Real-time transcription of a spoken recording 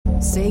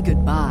Say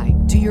goodbye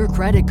to your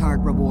credit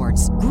card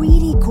rewards.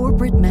 Greedy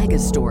corporate mega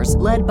stores,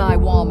 led by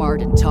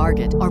Walmart and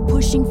Target, are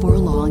pushing for a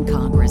law in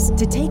Congress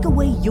to take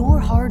away your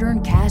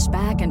hard-earned cash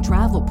back and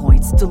travel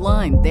points to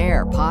line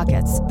their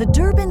pockets. The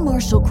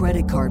Durbin-Marshall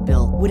credit card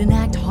bill would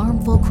enact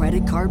harmful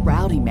credit card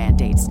routing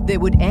mandates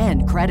that would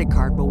end credit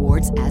card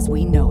rewards as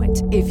we know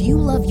it. If you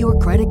love your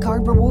credit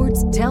card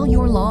rewards, tell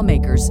your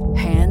lawmakers,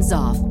 hands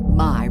off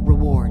my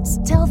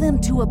rewards. Tell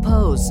them to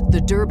oppose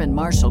the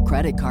Durbin-Marshall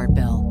credit card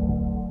bill.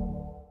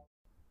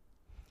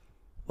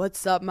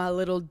 What's up, my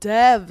little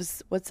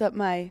devs? What's up,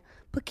 my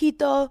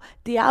poquito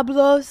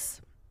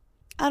diablos?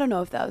 I don't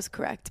know if that was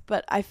correct,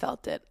 but I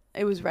felt it.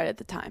 It was right at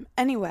the time.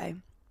 Anyway,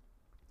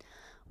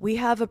 we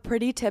have a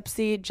pretty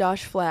tipsy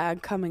Josh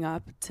Flagg coming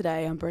up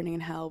today on Burning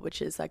in Hell,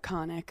 which is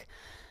iconic.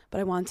 But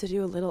I want to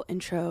do a little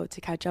intro to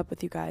catch up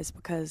with you guys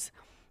because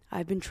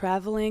I've been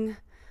traveling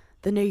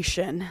the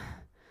nation,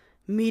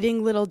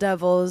 meeting little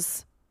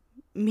devils,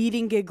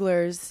 meeting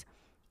gigglers,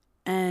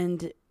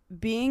 and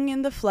being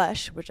in the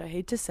flesh, which I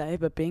hate to say,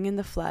 but being in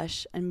the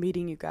flesh and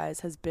meeting you guys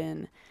has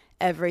been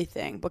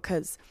everything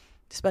because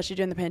especially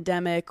during the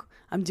pandemic,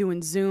 I'm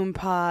doing Zoom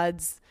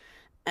pods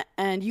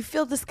and you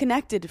feel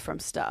disconnected from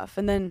stuff.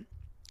 And then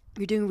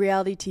you're doing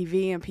reality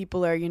TV and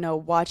people are,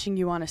 watching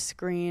you on a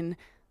screen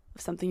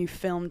of something you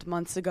filmed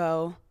months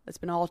ago that's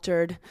been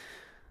altered.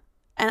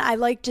 And I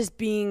like just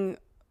being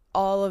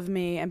all of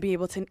me and be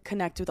able to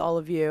connect with all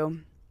of you.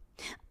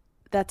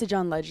 That's a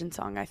John Legend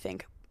song, I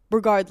think.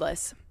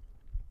 Regardless.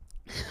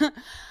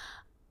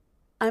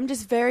 I'm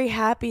just very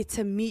happy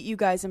to meet you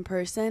guys in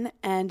person.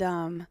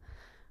 And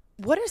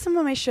what are some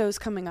of my shows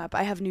coming up?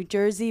 I have New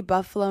Jersey,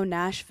 Buffalo,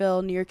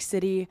 Nashville, New York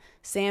City,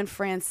 San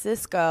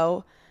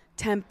Francisco,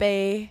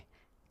 Tempe,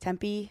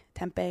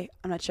 I'm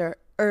not sure,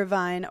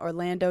 Irvine,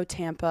 Orlando,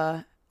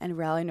 Tampa, and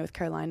Raleigh, North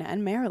Carolina,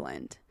 and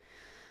Maryland.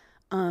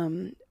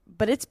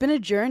 But it's been a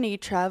journey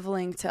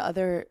traveling to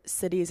other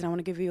cities, and I want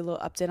to give you a little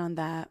update on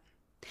that.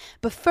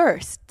 But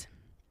first,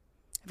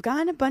 I've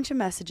gotten a bunch of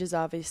messages,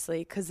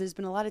 obviously, because there's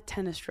been a lot of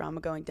tennis drama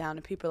going down,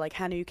 and people are like,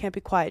 Hannah, you can't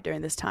be quiet during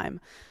this time.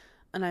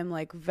 And I'm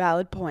like,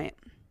 valid point,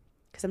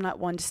 because I'm not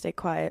one to stay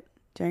quiet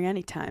during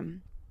any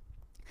time.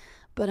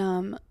 But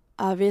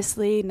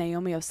obviously,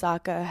 Naomi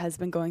Osaka has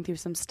been going through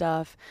some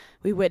stuff.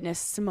 We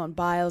witnessed Simone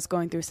Biles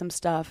going through some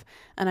stuff.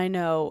 And I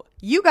know,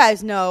 you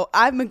guys know,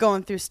 I've been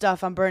going through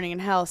stuff on Burning in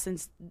Hell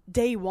since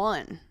day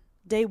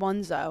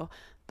one-zo.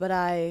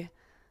 But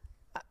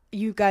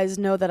you guys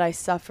know that I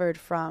suffered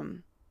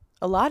from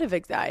a lot of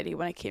anxiety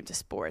when it came to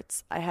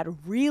sports. I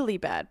had really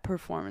bad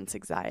performance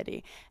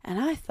anxiety, and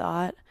I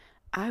thought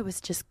I was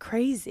just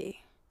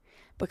crazy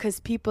because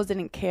people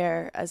didn't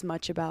care as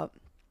much about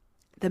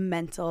the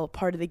mental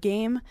part of the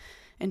game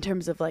in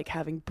terms of like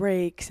having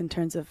breaks, in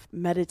terms of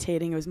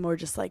meditating. It was more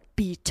just like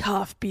be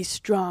tough, be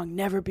strong,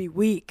 never be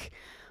weak,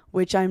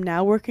 which I'm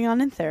now working on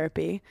in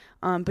therapy.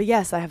 But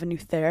yes, I have a new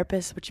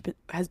therapist, which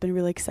has been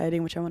really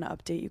exciting, which I want to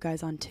update you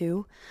guys on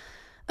too.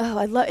 Oh,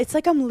 it's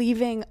like I'm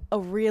leaving a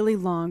really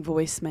long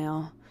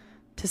voicemail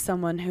to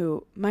someone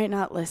who might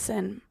not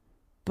listen,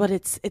 but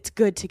it's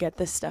good to get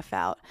this stuff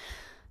out.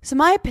 So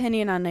my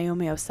opinion on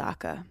Naomi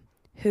Osaka,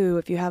 who,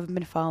 if you haven't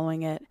been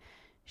following it,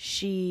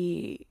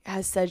 she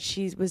has said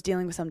she was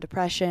dealing with some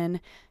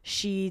depression.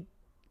 She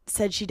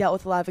said she dealt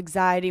with a lot of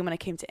anxiety when it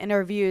came to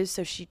interviews,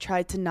 so she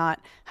tried to not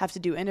have to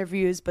do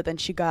interviews, but then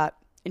she got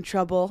in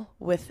trouble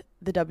with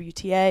the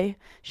WTA.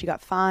 She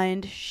got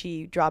fined.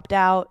 She dropped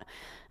out.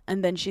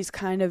 And then she's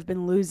kind of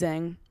been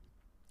losing.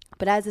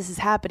 But as this is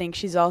happening,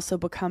 she's also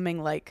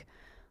becoming like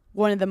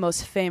one of the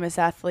most famous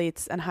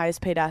athletes and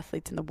highest paid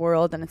athletes in the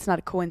world. And it's not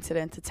a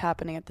coincidence. It's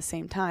happening at the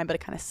same time. But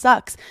it kind of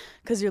sucks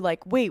because you're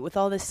like, wait, with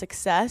all this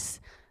success,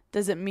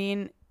 does it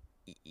mean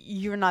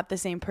you're not the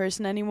same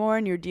person anymore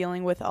and you're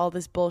dealing with all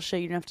this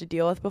bullshit you didn't have to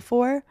deal with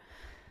before?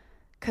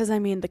 Because, I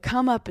mean, the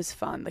come up is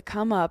fun. The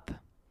come up,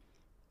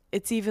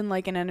 it's even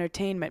like an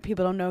entertainment.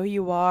 People don't know who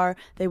you are.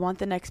 They want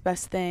the next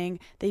best thing.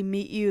 They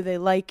meet you. They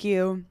like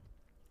you.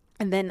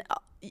 And then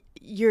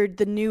you're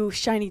the new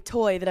shiny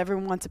toy that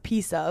everyone wants a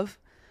piece of.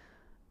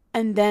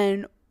 And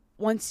then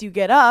once you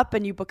get up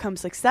and you become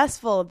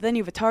successful, then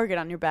you have a target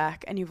on your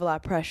back and you have a lot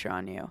of pressure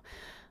on you.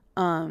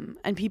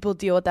 And people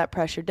deal with that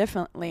pressure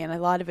differently. And a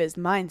lot of it is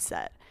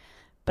mindset.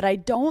 But I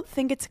don't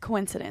think it's a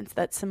coincidence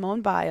that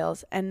Simone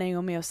Biles and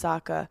Naomi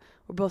Osaka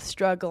were both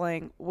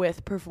struggling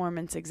with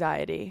performance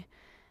anxiety.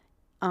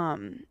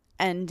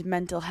 And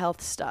mental health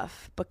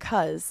stuff,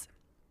 because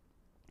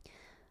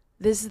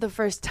this is the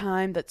first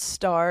time that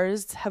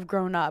stars have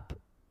grown up,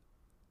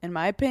 in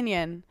my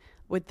opinion,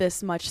 with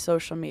this much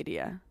social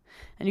media.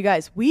 And you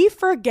guys, we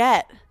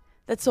forget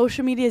that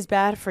social media is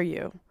bad for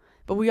you,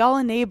 but we all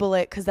enable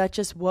it because that's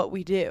just what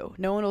we do.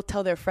 No one will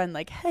tell their friend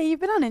like, hey,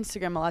 you've been on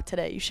Instagram a lot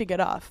today. You should get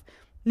off.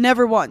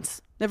 Never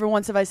once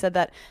have I said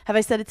that. Have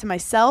I said it to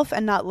myself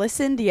and not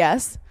listened?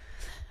 Yes.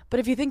 But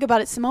if you think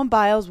about it, Simone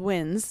Biles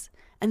wins.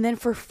 And then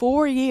for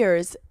 4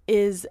 years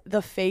is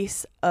the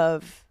face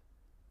of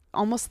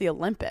almost the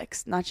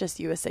Olympics, not just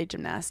USA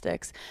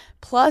Gymnastics,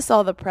 plus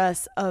all the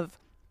press of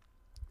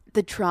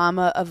the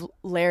trauma of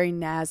Larry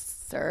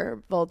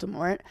Nassar,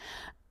 Voldemort,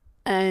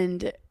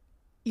 and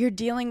you're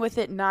dealing with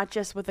it not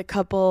just with a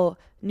couple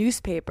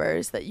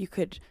newspapers that you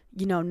could,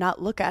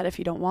 not look at if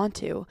you don't want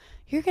to.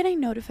 You're getting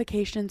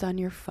notifications on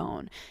your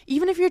phone.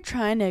 Even if you're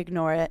trying to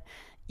ignore it,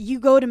 you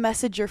go to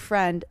message your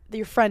friend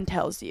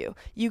tells you.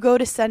 You go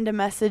to send a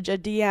message, a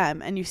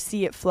DM, and you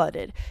see it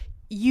flooded.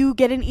 You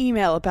get an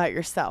email about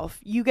yourself.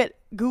 You get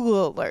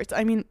Google alerts.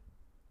 I mean,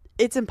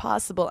 it's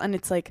impossible. And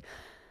it's like,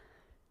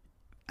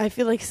 I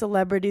feel like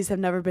celebrities have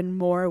never been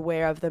more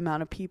aware of the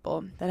amount of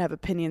people that have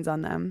opinions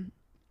on them.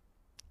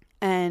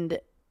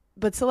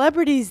 But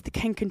celebrities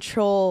can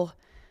control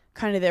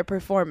kind of their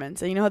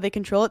performance. And you know how they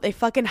control it? They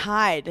fucking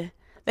hide.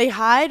 They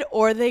hide,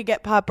 or they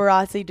get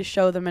paparazzi to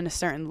show them in a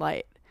certain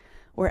light.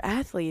 Where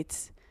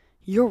athletes,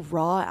 you're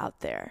raw out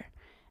there.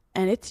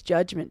 And it's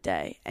judgment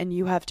day. And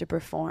you have to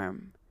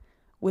perform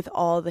with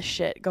all the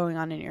shit going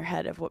on in your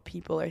head of what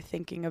people are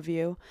thinking of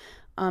you.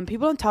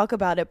 People don't talk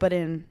about it, but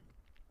in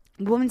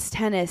women's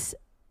tennis,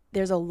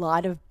 there's a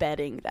lot of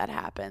betting that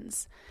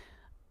happens.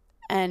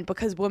 And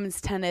because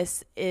women's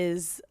tennis,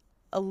 it's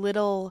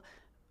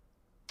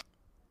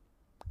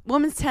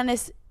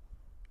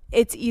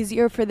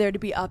easier for there to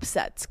be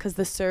upsets because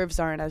the serves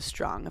aren't as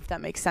strong, if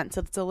that makes sense.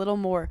 So it's a little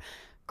more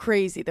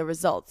crazy, the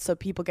results. So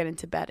people get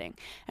into betting.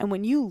 And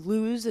when you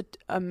lose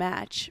a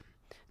match,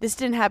 this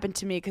didn't happen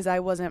to me because I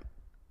wasn't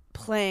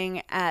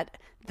playing at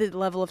the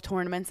level of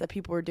tournaments that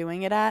people were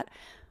doing it at.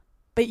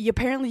 But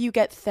apparently you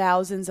get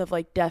thousands of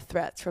like death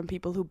threats from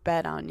people who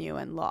bet on you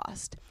and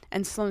lost.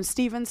 And Sloane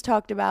Stephens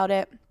talked about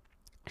it.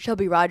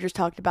 Shelby Rogers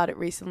talked about it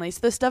recently. So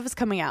this stuff is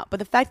coming out. But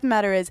the fact of the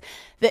matter is,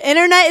 the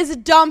internet is a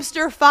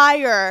dumpster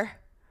fire.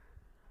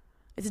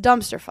 It's a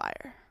dumpster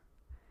fire.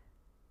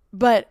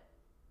 But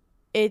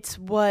it's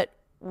what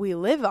we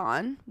live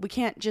on. We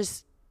can't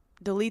just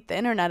delete the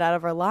internet out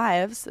of our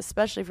lives,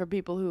 especially for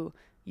people who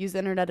use the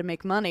internet to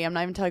make money. I'm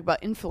not even talking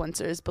about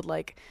influencers, but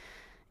like,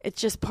 it's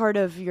just part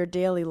of your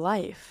daily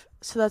life.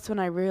 So that's when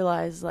I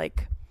realized,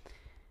 like,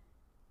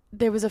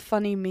 there was a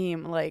funny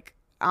meme, like,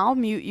 I'll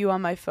mute you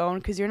on my phone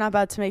because you're not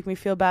about to make me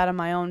feel bad on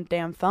my own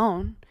damn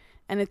phone.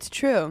 And it's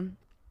true.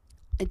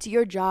 It's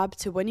your job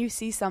to, when you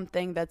see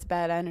something that's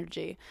bad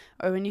energy,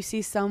 or when you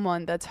see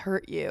someone that's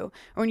hurt you,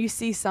 or when you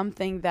see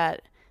something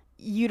that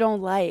you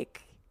don't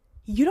like,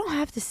 you don't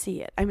have to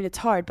see it. I mean, it's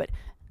hard, but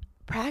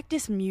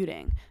practice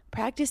muting.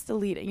 Practice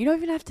deleting. You don't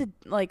even have to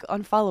like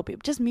unfollow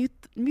people. Just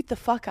mute the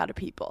fuck out of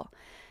people.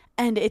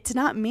 And it's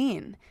not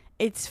mean.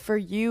 It's for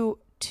you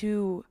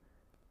to...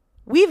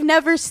 We've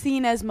never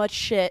seen as much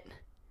shit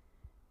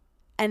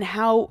and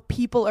how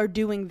people are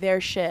doing their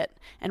shit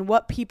and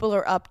what people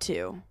are up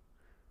to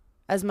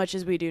as much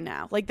as we do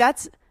now. Like,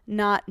 that's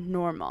not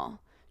normal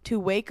to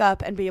wake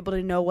up and be able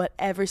to know what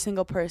every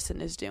single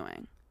person is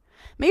doing.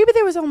 Maybe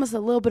there was almost a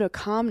little bit of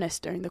calmness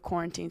during the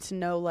quarantine to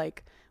know,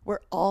 like, we're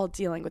all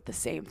dealing with the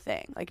same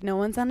thing. Like, no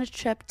one's on a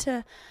trip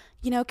to,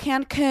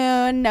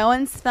 Cancun. No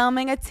one's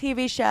filming a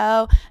TV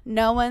show.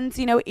 No one's,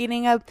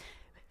 eating a...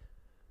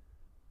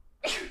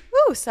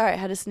 Ooh, sorry, I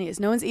had to sneeze.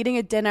 No one's eating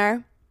a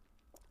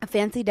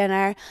fancy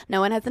dinner.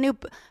 No one has a new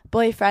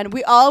boyfriend.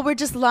 We all were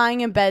just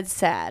lying in bed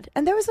sad.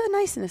 And there was a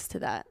niceness to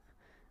that.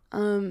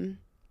 And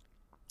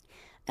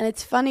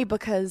it's funny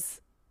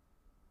because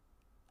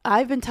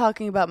I've been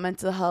talking about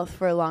mental health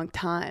for a long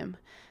time.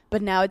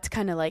 But now it's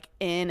kind of like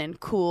in and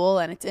cool,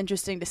 and it's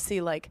interesting to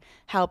see like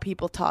how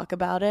people talk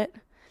about it.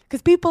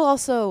 Because people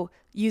also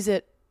use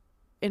it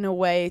in a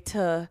way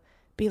to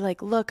be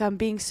like, look, I'm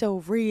being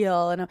so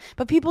real.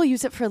 But people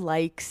use it for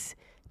likes.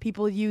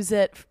 People use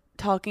it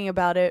talking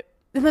about it.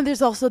 And then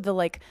there's also the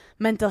like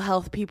mental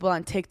health people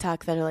on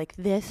TikTok that are like,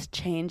 this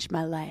changed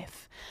my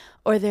life.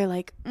 Or they're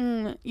like,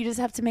 you just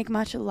have to make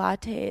matcha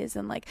lattes.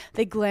 And like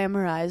they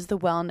glamorize the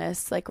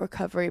wellness, like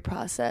recovery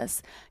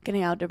process,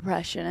 getting out of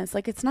depression. It's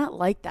like, it's not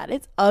like that.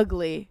 It's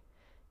ugly.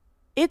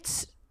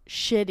 It's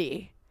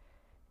shitty.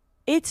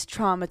 It's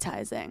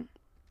traumatizing.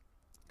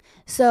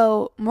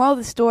 So moral of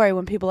the story,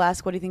 when people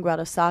ask, what do you think about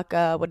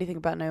Osaka? What do you think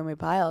about Naomi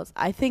Biles?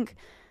 I think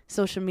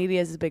social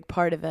media is a big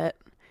part of it.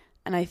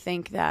 And I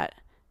think that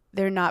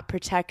they're not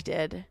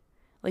protected.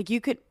 Like you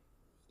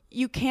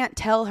can't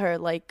tell her,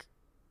 like,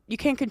 you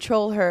can't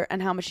control her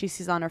and how much she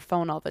sees on her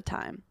phone all the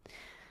time.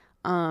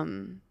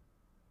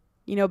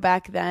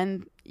 Back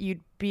then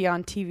you'd be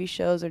on TV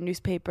shows or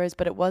newspapers,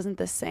 but it wasn't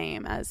the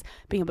same as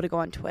being able to go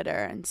on Twitter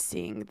and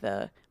seeing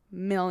the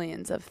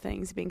millions of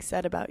things being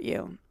said about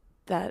you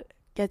that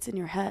gets in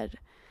your head,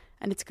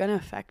 and it's going to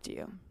affect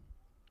you.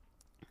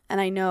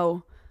 And I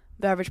know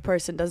the average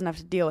person doesn't have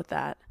to deal with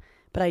that,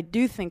 but I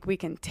do think we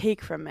can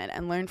take from it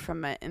and learn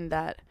from it, in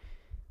that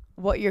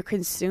what you're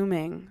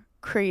consuming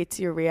creates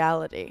your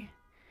reality.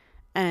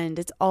 And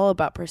it's all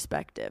about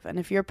perspective. And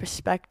if your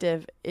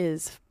perspective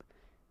is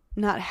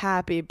not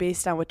happy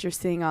based on what you're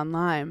seeing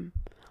online,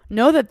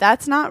 know that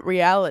that's not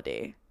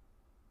reality.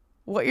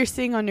 What you're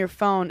seeing on your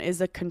phone is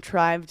a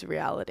contrived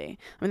reality.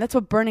 I mean, that's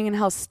what Burning in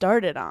Hell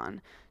started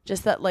on.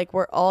 Just that, like,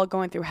 we're all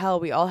going through hell.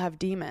 We all have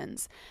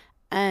demons.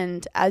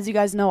 And as you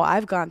guys know,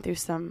 I've gone through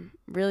some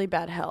really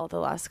bad hell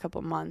the last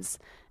couple months.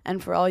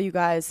 And for all you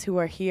guys who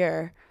are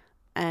here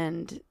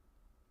and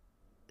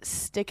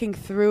sticking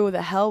through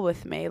the hell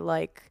with me,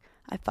 like,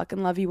 I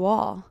fucking love you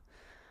all.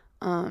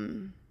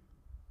 And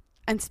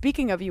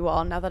speaking of you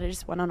all, now that I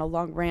just went on a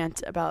long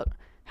rant about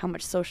how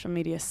much social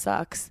media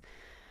sucks,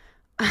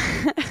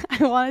 I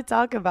want to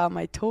talk about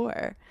my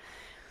tour.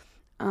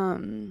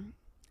 And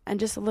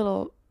just a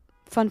little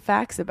fun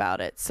facts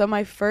about it. So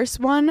my first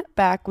one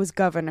back was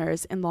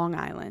Governor's in Long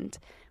Island,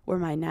 where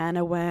my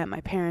nana went,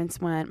 my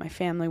parents went, my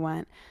family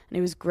went, and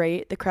it was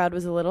great. The crowd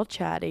was a little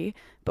chatty,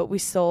 but we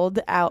sold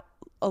out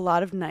a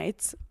lot of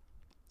nights.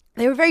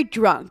 They were very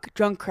drunk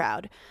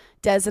crowd.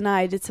 Des and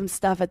I did some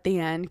stuff at the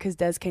end because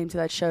Des came to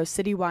that show.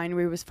 City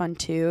Winery was fun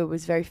too. It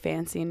was very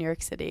fancy in New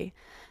York City.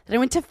 Then I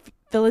went to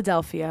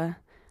Philadelphia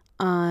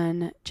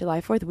on July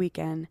 4th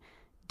weekend.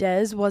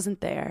 Des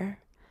wasn't there,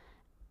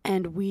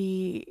 and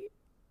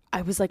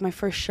I was like my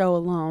first show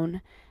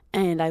alone,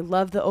 and I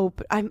love the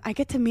open. I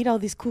get to meet all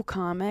these cool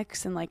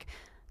comics and like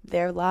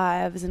their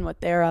lives and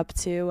what they're up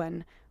to,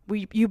 and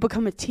you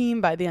become a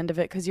team by the end of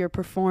it because you're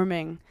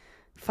performing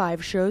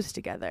 5 shows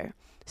together.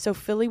 So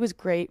Philly was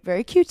great,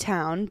 very cute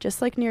town,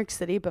 just like New York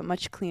City, but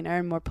much cleaner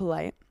and more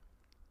polite.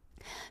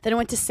 Then I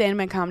went to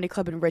Sandman Comedy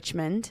Club in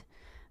Richmond,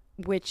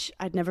 which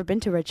I'd never been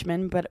to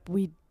Richmond, but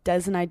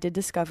Des and I did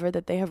discover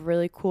that they have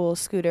really cool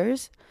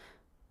scooters.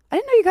 I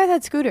didn't know you guys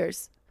had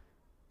scooters.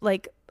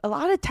 Like, a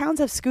lot of towns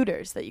have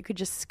scooters that you could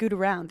just scoot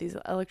around, these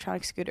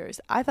electronic scooters.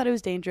 I thought it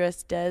was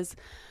dangerous. Des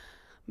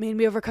made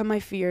me overcome my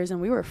fears, and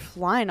we were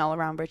flying all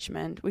around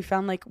Richmond. We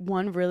found, like,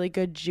 one really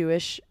good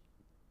Jewish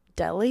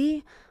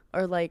deli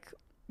or, like,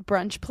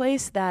 brunch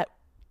place that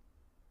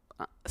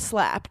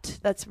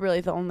slapped. That's really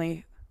the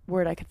only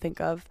word I could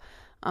think of.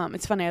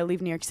 It's funny, I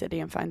leave New York City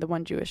and find the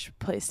one Jewish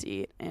place to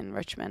eat in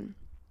Richmond.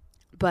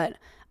 But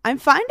I'm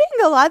finding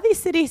a lot of these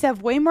cities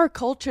have way more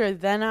culture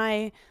than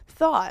I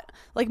thought.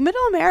 Like,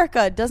 Middle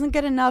America doesn't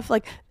get enough.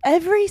 Like,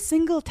 every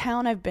single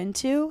town I've been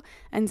to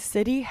and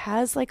city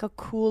has, like, a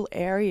cool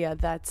area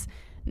that's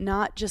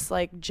not just,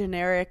 like,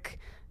 generic,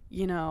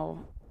 you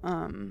know,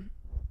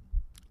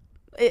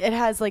 it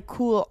has, like,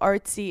 cool,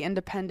 artsy,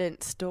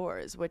 independent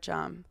stores, which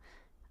I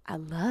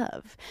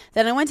love.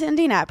 Then I went to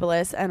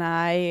Indianapolis, and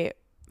I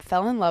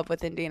fell in love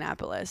with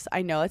Indianapolis.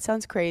 I know it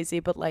sounds crazy,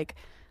 but, like,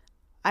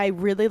 I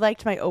really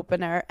liked my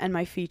opener and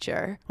my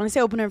feature. When I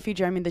say opener and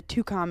feature, I mean the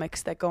 2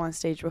 comics that go on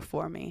stage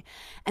before me.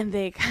 And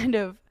they kind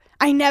of,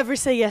 I never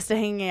say yes to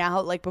hanging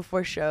out, like,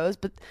 before shows,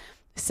 but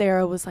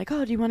Sarah was like,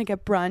 oh, do you want to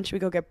get brunch? We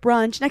go get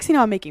brunch. Next thing you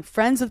know, I'm making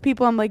friends with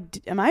people. I'm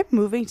like, am I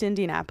moving to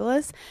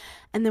Indianapolis?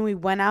 And then we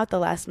went out the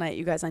last night.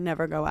 You guys, I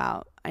never go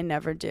out. I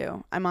never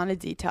do. I'm on a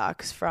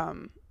detox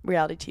from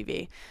reality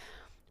TV.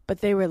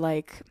 But they were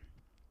like,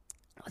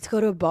 let's go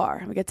to a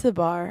bar. We get to the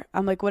bar.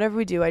 I'm like, whatever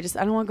we do, I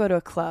don't want to go to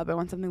a club. I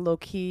want something low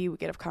key. We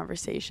get a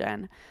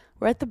conversation.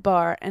 We're at the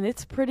bar, and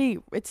it's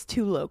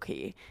too low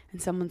key.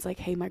 And someone's like,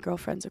 hey, my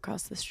girlfriend's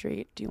across the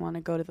street. Do you want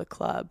to go to the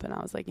club? And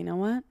I was like, you know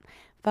what?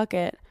 Fuck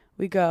it.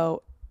 We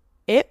go.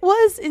 It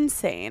was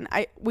insane.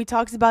 We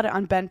talked about it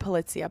on Ben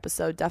Polizzi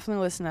episode.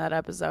 Definitely listen to that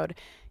episode.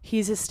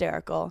 He's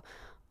hysterical.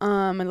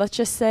 And let's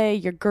just say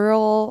your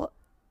girl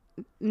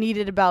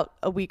needed about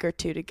a week or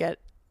 2 to get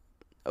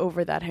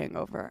over that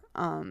hangover.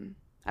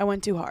 I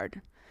went too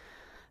hard.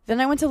 Then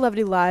I went to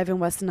Levity Live in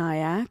West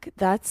Nyack.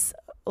 That's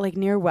like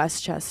near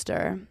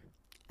Westchester.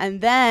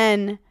 And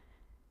then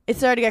it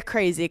started to get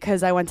crazy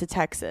because I went to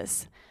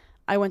Texas.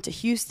 I went to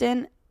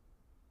Houston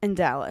and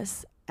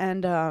Dallas.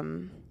 And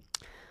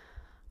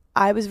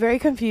I was very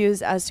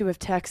confused as to if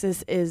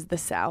Texas is the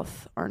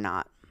South or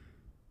not.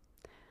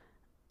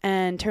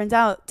 And turns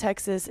out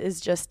Texas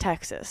is just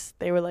Texas.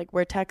 They were like,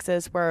 we're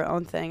Texas, we're our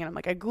own thing. And I'm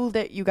like, I Googled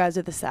it, you guys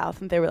are the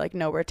South. And they were like,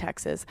 no, we're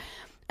Texas.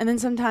 And then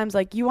sometimes,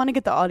 like, you want to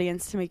get the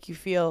audience to make you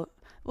feel,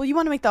 well, you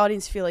want to make the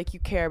audience feel like you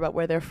care about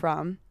where they're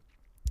from.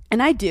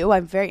 And I do.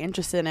 I'm very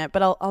interested in it.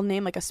 But I'll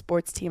name, like, a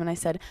sports team. And I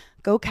said,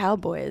 go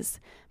Cowboys.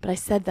 But I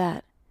said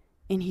that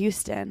in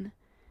Houston.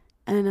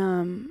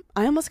 And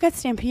I almost got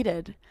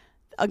stampeded.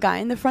 A guy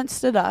in the front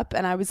stood up,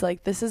 and I was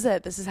like, this is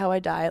it. This is how I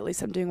die. At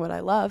least I'm doing what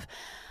I love.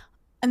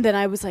 And then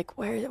I was like,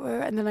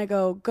 where? And then I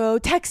go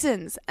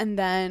Texans. And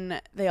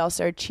then they all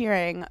started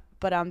cheering.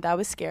 But that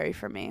was scary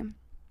for me.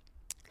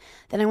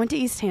 Then I went to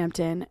East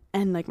Hampton,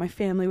 and, like, my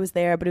family was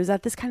there. But it was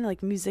at this kind of,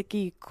 like,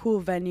 music-y, cool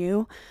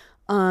venue.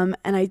 And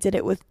I did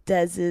it with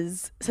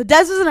Dez's. So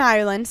Des was in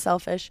Ireland,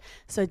 selfish.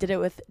 So I did it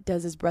with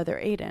Dez's brother,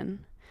 Aiden,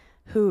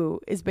 who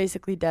is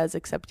basically Des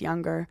except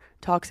younger,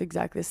 talks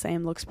exactly the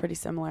same, looks pretty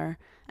similar.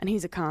 And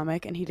he's a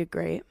comic, and he did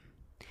great.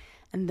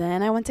 And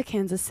then I went to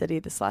Kansas City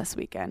this last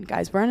weekend.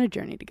 Guys, we're on a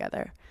journey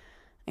together.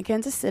 And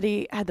Kansas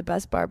City had the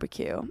best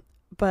barbecue,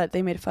 but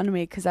they made fun of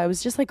me because I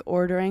was just, like,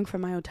 ordering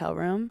from my hotel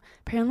room.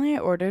 Apparently I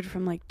ordered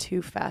from, like,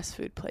 2 fast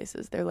food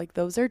places. They're like,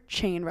 those are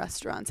chain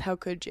restaurants. How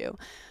could you?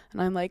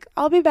 And I'm like,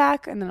 I'll be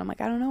back. And then I'm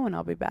like, I don't know when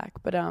I'll be back.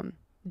 But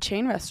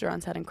chain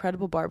restaurants had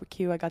incredible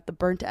barbecue. I got the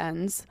burnt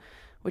ends,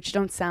 which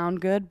don't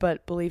sound good,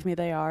 but believe me,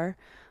 they are.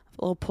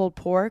 A little pulled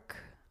pork.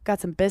 Got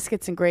some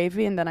biscuits and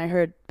gravy, and then I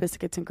heard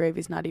biscuits and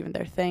gravy is not even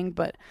their thing,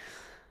 but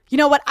you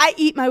know what? I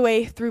eat my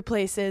way through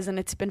places and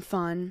it's been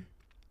fun.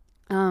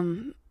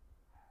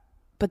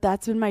 But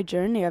that's been my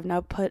journey. I've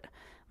now put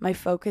my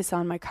focus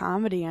on my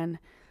comedy, and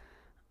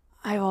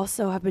I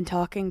also have been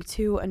talking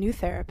to a new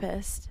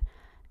therapist,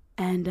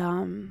 and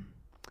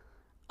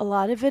a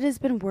lot of it has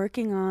been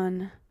working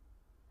on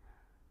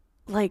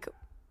like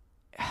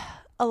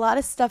a lot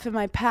of stuff in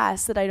my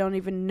past that I don't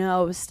even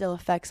know still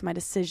affects my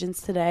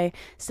decisions today,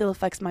 still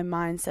affects my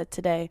mindset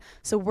today.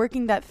 So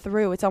working that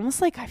through, it's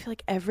almost like I feel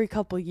like every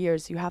couple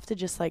years you have to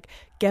just like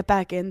get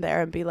back in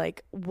there and be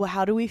like, well,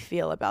 how do we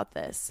feel about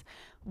this?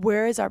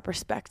 Where is our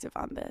perspective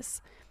on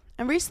this?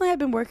 And recently I've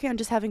been working on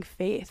just having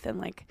faith and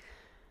like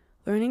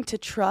learning to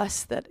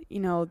trust that, you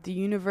know, the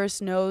universe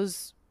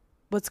knows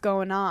what's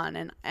going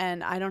on,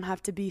 and I don't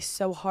have to be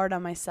so hard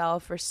on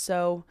myself or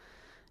so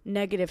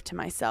negative to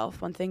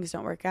myself when things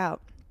don't work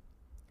out.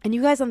 And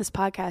you guys on this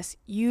podcast,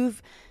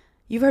 you've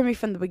heard me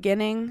from the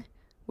beginning,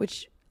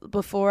 which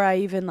before I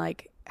even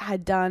like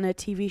had done a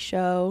TV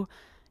show.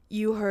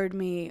 You heard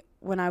me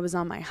when I was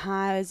on my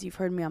highs, you've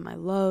heard me on my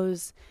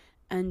lows,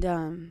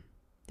 and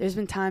there's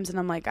been times and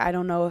I'm like, I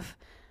don't know if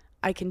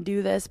I can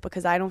do this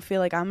because I don't feel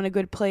like I'm in a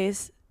good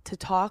place to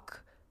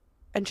talk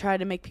and try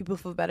to make people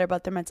feel better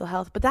about their mental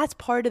health. But that's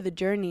part of the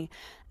journey.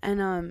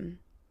 And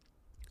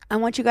I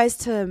want you guys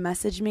to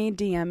message me,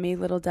 DM me,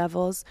 Little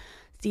Devils,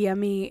 DM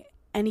me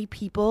any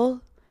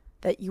people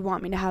that you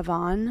want me to have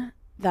on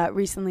that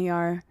recently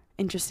are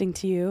interesting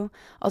to you.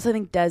 Also, I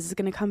think Des is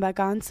going to come back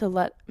on, so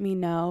let me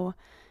know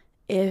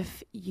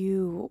if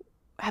you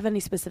have any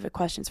specific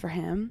questions for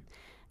him.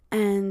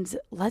 And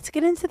let's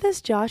get into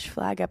this Josh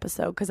Flagg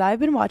episode, because I've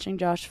been watching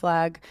Josh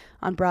Flagg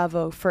on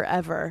Bravo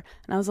forever,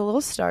 and I was a little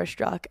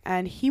starstruck,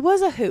 and he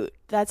was a hoot.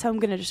 That's how I'm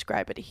going to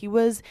describe it. He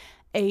was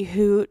a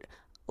hoot,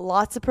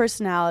 lots of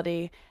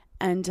personality,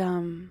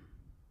 and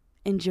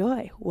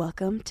enjoy.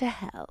 Welcome to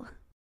hell.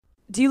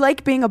 Do you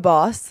like being a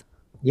boss?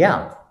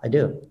 Yeah, I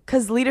do.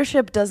 Because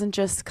leadership doesn't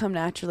just come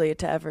naturally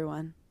to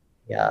everyone.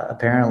 Yeah,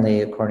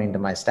 apparently, according to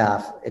my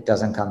staff, it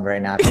doesn't come very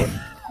naturally.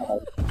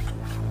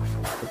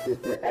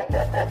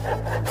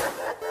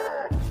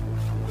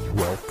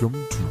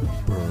 Welcome to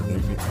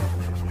Burning in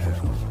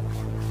Hell.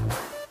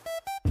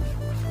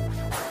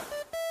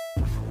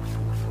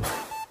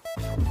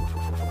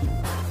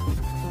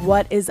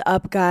 What is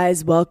up,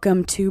 guys?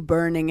 Welcome to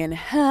Burning in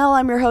Hell.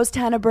 I'm your host,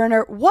 Hannah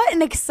Burner. What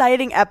an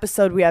exciting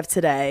episode we have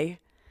today.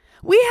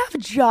 We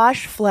have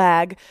Josh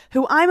Flagg,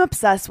 who I'm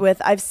obsessed with.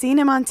 I've seen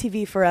him on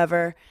TV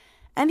forever,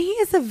 and he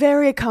is a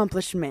very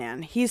accomplished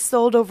man. He's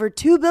sold over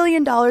 $2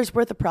 billion worth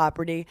of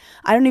property.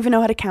 I don't even know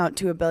how to count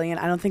to $1 billion.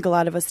 I don't think a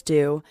lot of us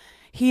do.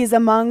 He is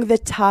among the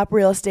top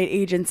real estate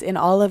agents in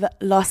all of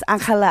Los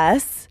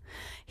Angeles.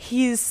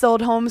 He's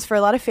sold homes for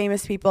a lot of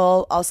famous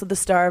people, also the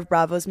star of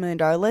Bravo's $1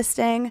 Million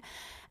Listing.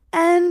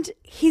 And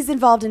he's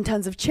involved in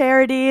tons of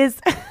charities.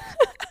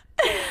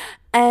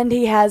 And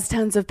he has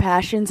tons of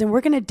passions. And we're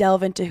going to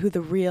delve into who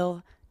the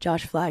real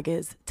Josh Flagg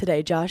is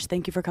today. Josh,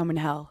 thank you for coming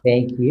to hell.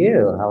 Thank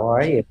you. How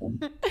are you?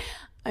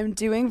 I'm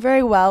doing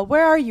very well.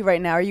 Where are you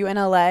right now? Are you in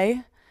LA?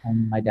 I'm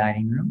in my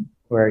dining room.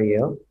 Where are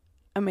you?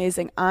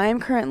 Amazing.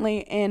 I'm currently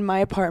in my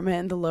apartment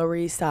in the Lower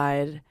East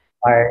Side.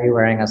 Why are you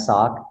wearing a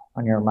sock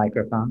on your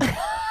microphone?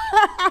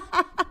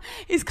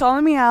 He's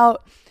calling me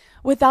out.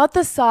 Without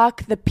the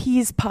sock, the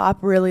peas pop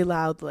really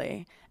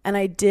loudly. And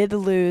I did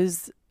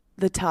lose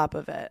the top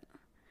of it.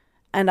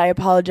 And I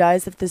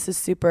apologize if this is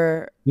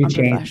super You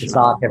change the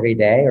sock every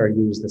day or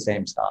use the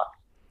same sock?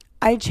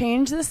 I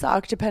change the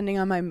sock depending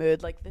on my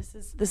mood. Like this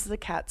is a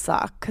cat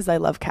sock because I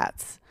love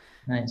cats.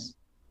 Nice.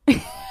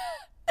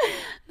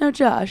 Now,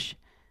 Josh,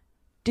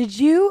 did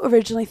you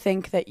originally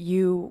think that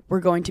you were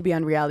going to be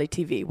on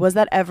reality TV? Was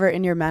that ever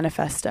in your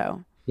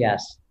manifesto?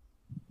 Yes.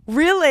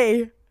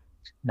 Really?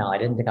 No, I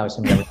didn't think I was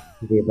going to be on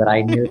TV, but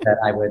I knew that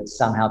I would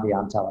somehow be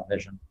on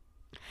television.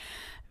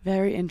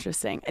 Very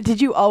interesting.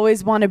 Did you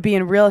always want to be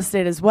in real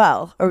estate as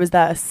well? Or was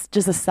that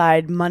just a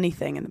side money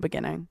thing in the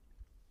beginning?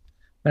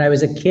 When I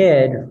was a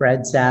kid,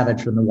 Fred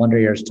Savage from the Wonder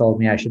Years told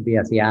me I should be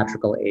a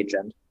theatrical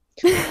agent.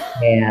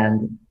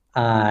 And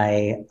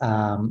I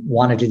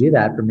wanted to do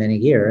that for many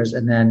years.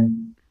 And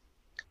then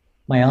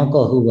my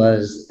uncle, who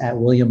was at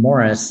William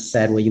Morris,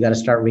 said, well, you got to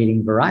start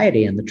reading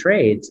Variety and the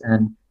trades.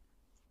 And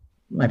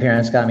my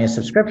parents got me a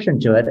subscription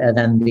to it. And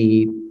then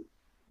the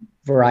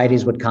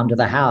varieties would come to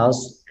the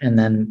house and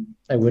then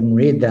I wouldn't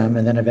read them.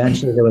 And then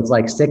eventually there was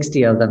like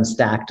 60 of them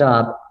stacked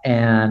up.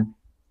 And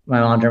my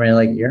mom told me,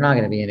 like, you're not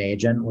going to be an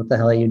agent. What the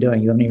hell are you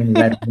doing? You haven't even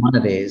read one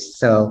of these.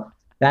 So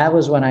that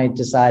was when I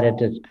decided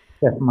to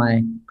shift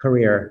my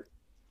career.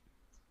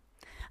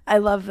 I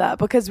love that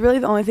because really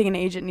the only thing an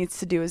agent needs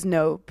to do is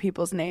know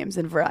people's names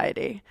in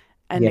Variety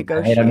and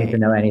negotiate. I don't need to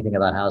know anything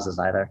about houses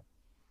either.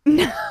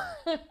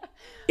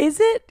 Is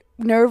it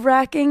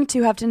nerve-wracking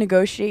to have to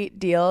negotiate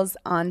deals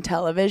on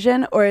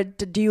television, or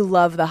do you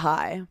love the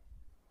high?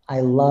 I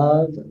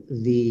love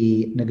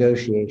the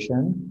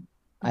negotiation.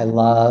 I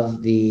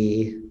love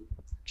the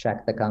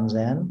check that comes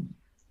in.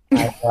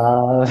 I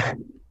love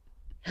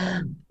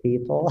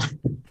people.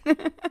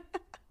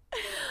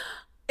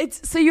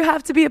 So you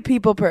have to be a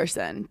people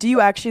person. Do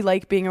you actually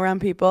like being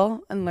around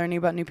people and learning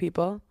about new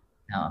people?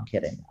 No, I'm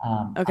kidding.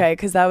 Okay,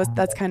 because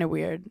that's kind of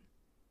weird.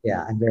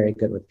 Yeah, I'm very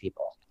good with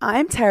people.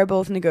 I'm terrible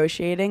with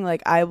negotiating.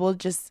 Like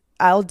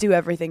I'll do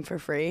everything for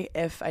free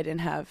if I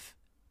didn't have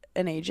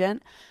an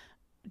agent.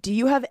 Do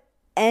you have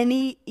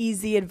any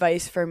easy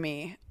advice for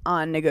me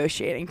on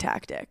negotiating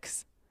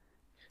tactics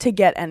to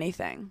get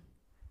anything?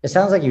 It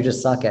sounds like you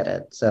just suck at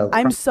it. So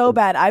I'm so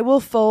bad. I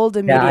will fold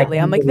immediately.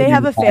 I'm like, they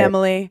have a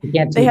family. You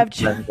can't they have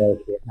have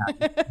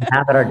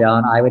it or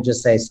don't. I would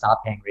just say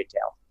stop paying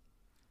retail.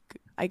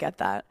 I get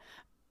that.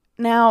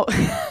 Now,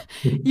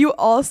 you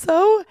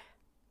also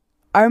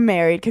are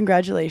married.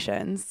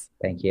 Congratulations.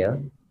 Thank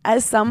you.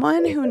 As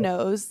someone who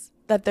knows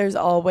that there's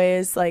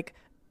always like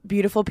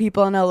beautiful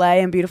people in LA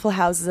and beautiful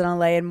houses in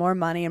LA and more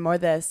money and more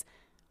this,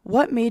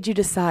 what made you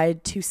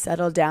decide to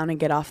settle down and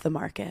get off the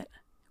market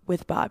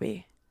with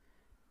Bobby?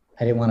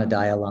 I didn't want to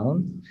die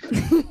alone.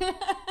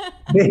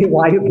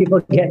 Why do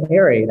people get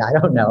married? I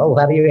don't know.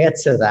 How do you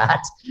answer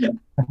that?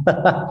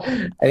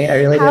 I mean, I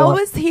really don't.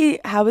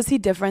 How was he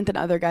different than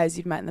other guys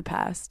you've met in the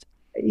past?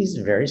 He's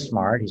very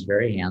smart. He's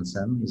very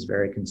handsome. He's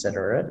very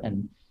considerate.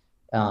 And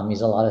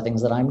he's a lot of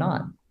things that I'm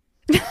not.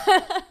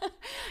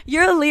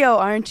 You're a Leo,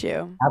 aren't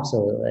you?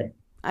 Absolutely.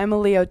 I'm a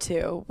Leo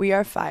too. We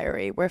are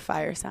fiery. We're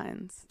fire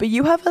signs. But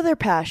you have other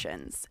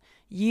passions.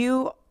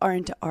 You are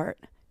into art,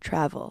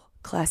 travel,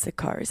 classic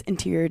cars,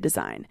 interior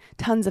design,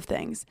 tons of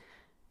things.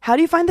 How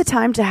do you find the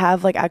time to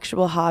have like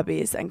actual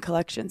hobbies and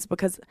collections?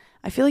 Because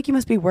I feel like you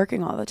must be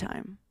working all the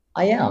time.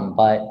 I am,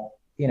 but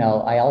you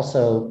know, I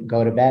also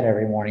go to bed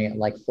every morning at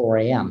like 4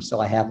 a.m.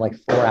 So I have like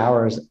 4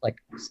 hours, like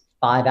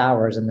 5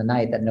 hours in the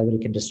night that nobody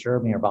can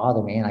disturb me or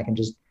bother me. And I can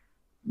just,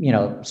 you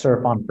know,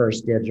 surf on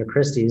First Dibs or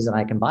Christie's and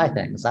I can buy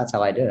things. That's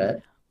how I do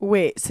it.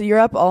 Wait, so you're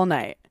up all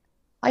night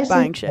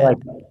buying shit?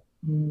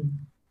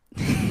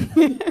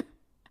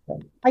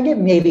 I get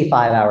maybe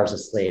 5 hours of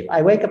sleep.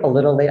 I wake up a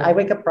little late. I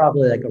wake up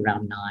probably like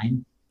around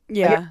 9.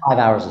 Yeah. I get 5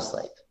 hours of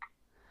sleep.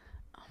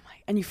 Oh my!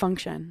 And you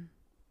function?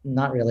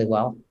 Not really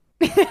well.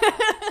 With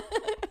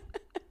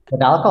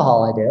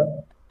alcohol, I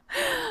do.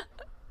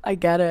 I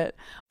get it.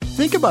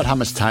 Think about how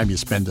much time you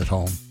spend at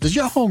home. Does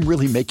your home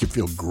really make you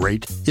feel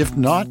great? If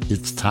not,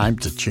 it's time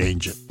to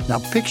change it. Now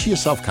picture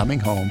yourself coming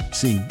home,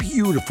 seeing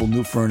beautiful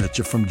new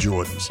furniture from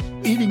Jordan's.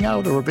 Eating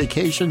out or a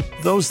vacation,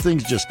 those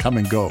things just come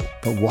and go.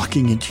 But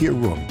walking into your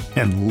room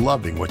and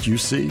loving what you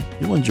see,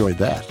 you'll enjoy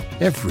that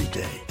every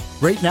day.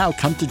 Right now,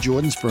 come to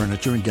Jordan's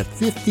Furniture and get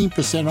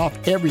 15%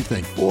 off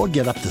everything or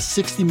get up to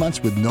 60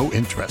 months with no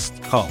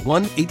interest. Call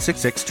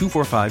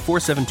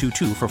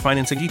 1-866-245-4722 for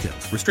financing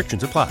details.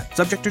 Restrictions apply.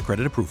 Subject to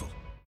credit approval.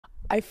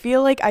 I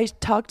feel like I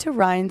talked to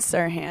Ryan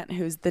Serhant,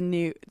 who's the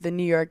New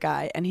York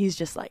guy, and he's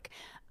just like,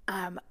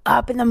 I'm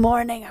up in the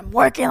morning, I'm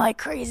working like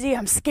crazy,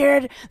 I'm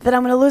scared that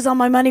I'm going to lose all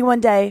my money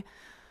one day.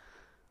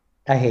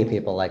 I hate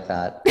people like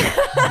that.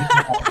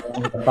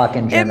 It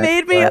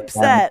made me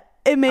upset.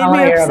 It made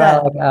me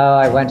upset. Like, oh,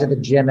 I went to the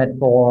gym at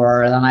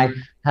 4, and then I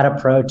had a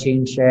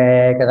protein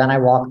shake, and then I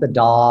walked the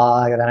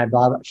dog, and then I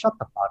blah, blah. Shut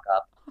the fuck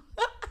up.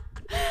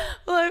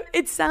 Well,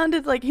 it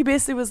sounded like he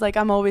basically was like,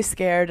 I'm always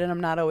scared and I'm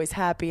not always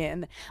happy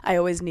and I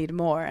always need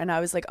more. And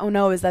I was like, oh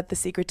no, is that the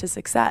secret to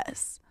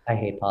success? I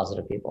hate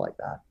positive people like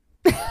that.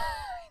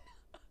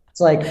 It's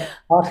like,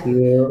 fuck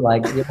you.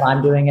 Like, if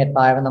I'm doing it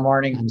 5 a.m,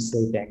 I'm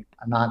sleeping.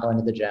 I'm not going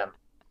to the gym.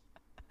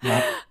 I'm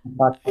not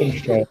fucking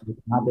shake. I'm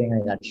not doing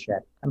any of that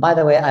shit. And by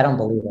the way, I don't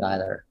believe it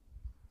either.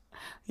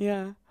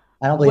 Yeah.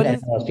 I don't believe any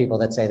of those people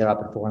that say they're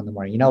up at 4 a.m.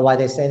 You know why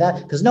they say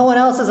that? Because no one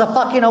else is a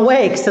fucking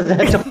awake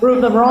to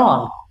prove them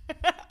wrong.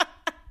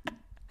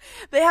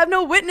 They have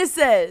no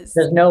witnesses.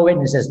 There's no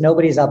witnesses.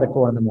 Nobody's up at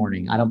 4 a.m.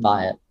 I don't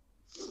buy it.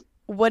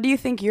 What do you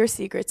think your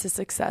secret to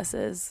success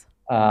is?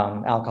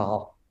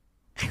 Alcohol.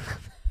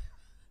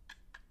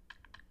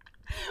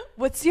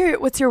 What's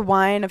your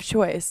wine of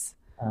choice?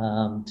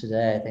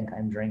 Today, I think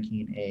I'm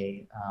drinking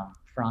a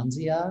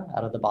Franzia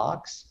out of the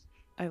box.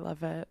 I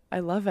love it. I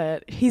love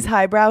it. He's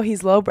highbrow.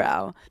 He's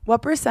lowbrow.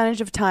 What percentage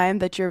of time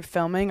that you're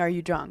filming are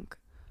you drunk?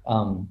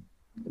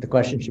 The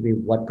question should be,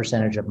 what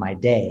percentage of my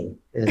day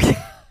is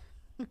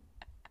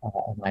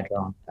am I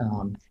drunk?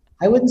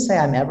 I wouldn't say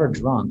I'm ever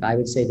drunk. I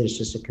would say there's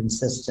just a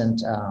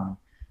consistent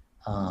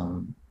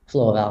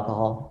flow of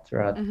alcohol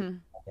throughout the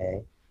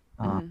day.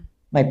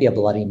 Might be a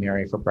Bloody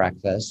Mary for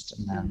breakfast,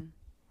 and then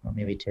or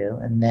maybe 2,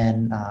 and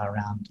then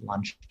around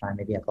lunchtime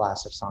maybe a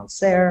glass of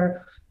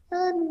Sancerre,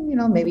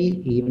 and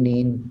maybe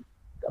evening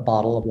a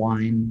bottle of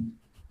wine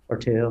or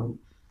 2.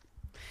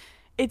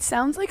 It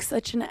sounds like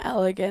such an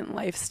elegant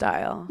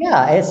lifestyle.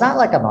 Yeah, it's not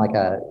like I'm like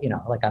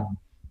I'm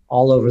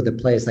all over the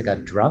place like a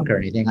drunk or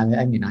anything.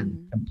 I mean,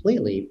 I'm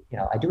completely,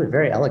 I do it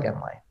very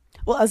elegantly.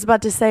 Well, I was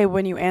about to say,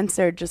 when you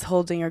answered just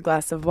holding your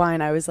glass of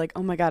wine, I was like,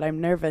 oh my God,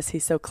 I'm nervous.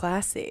 He's so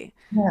classy.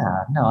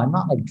 Yeah, no, I'm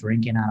not like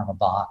drinking out of a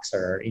box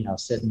or,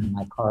 sitting in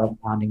my car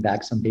pounding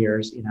back some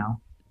beers,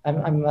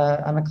 I'm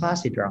a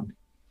classy drunk.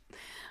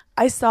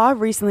 I saw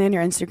recently on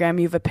your Instagram,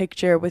 you have a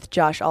picture with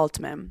Josh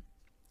Altman.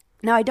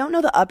 Now, I don't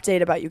know the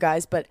update about you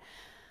guys, but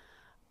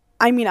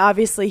I mean,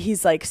 obviously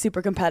he's like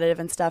super competitive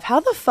and stuff. How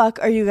the fuck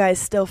are you guys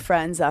still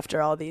friends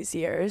after all these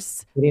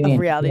years What do you of mean?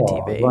 reality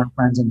Cool. We TV? weren't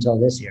friends until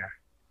this year.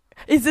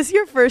 Is this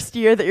your first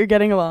year that you're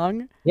getting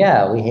along?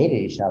 Yeah, we hated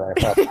each other.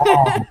 We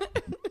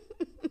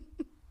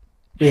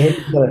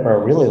hated each other for a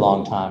really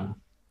long time.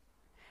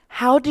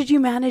 How did you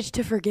manage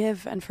to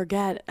forgive and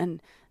forget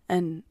and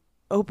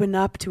open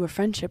up to a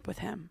friendship with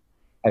him?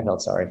 I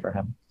felt sorry for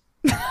him.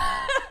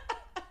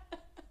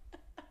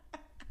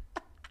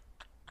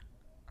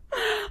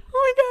 Oh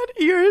my God,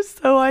 you're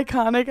so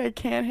iconic. I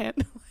can't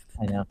handle it.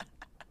 I know.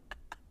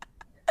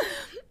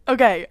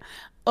 Okay.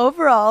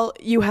 Overall,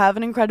 you have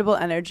an incredible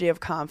energy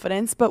of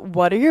confidence, but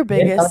what are your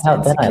didn't tell biggest me how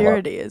thin I look.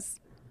 insecurities?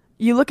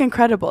 You look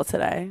incredible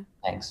today.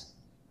 Thanks.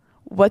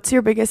 What's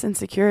your biggest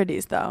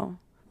insecurities, though?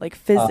 Like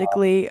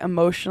physically,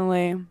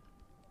 emotionally?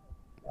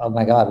 Oh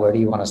my God, where do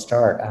you want to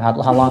start?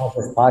 How long is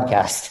this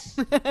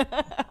podcast?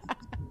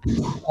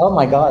 Oh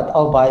my God.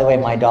 Oh, by the way,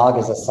 my dog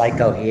is a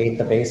psycho. He ate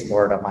the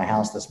baseboard of my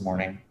house this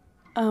morning.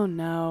 Oh,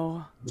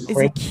 no. Is he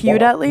Crazy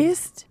cute dog. at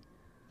least?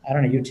 I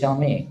don't know. You tell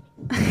me.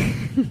 Hey,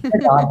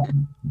 dog.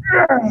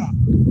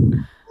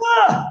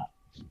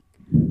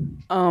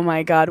 Oh,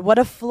 my God. What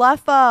a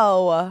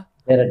fluffo.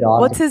 Hit a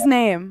dog. What's his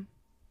name?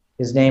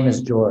 His name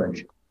is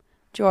George.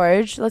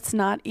 George, let's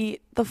not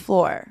eat the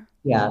floor.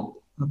 Yeah.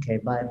 Okay.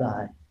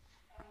 Bye-bye.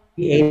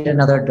 He ate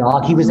another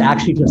dog. He was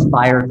actually just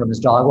fired from his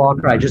dog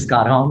walker. I just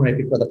got home right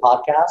before the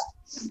podcast.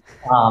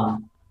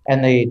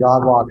 And the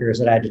dog walker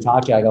said, I had to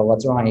talk to you. I go,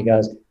 what's wrong? He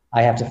goes,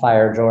 I have to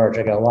fire George.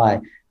 I go,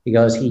 why? He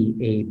goes,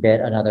 he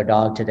bit another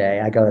dog today.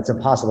 I go, it's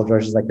impossible.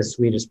 George is like the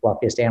sweetest,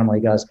 fluffiest animal.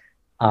 He goes,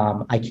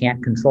 I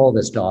can't control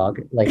this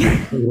dog.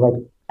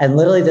 And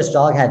literally this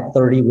dog had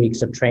 30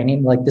 weeks of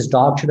training. Like this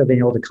dog should have been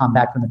able to come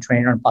back from the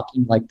trainer and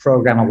fucking like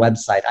program a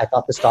website. I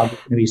thought this dog was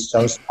going to be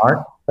so smart.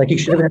 Like he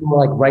should have been able to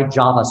like write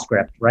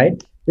JavaScript,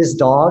 right? This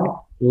dog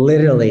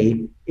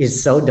literally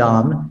is so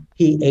dumb.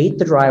 He ate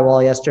the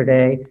drywall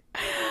yesterday.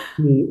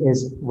 He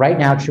is right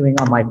now chewing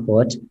on my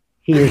foot.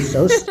 He is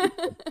so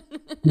stupid.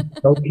 He's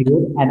so cute.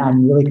 And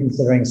I'm really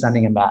considering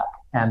sending him back.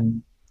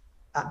 And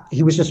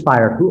he was just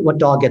fired. What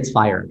dog gets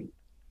fired?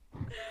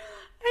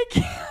 I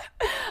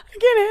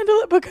can't handle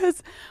it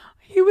because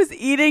he was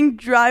eating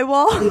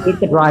drywall. He ate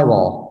the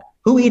drywall.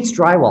 Who eats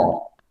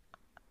drywall?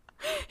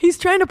 He's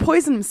trying to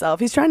poison himself.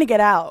 He's trying to get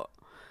out.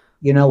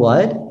 You know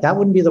what? That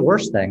wouldn't be the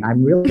worst thing.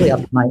 I'm really up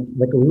to my,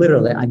 like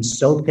literally, I'm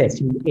so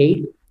pissed.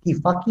 He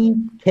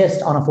fucking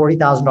pissed on a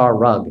 $40,000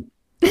 rug.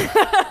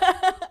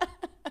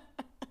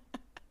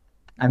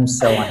 I'm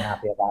so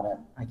unhappy about it.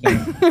 I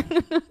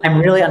can't. I'm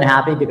really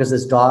unhappy because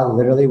this dog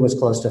literally was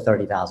close to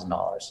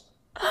 $30,000.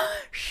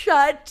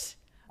 Shut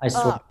I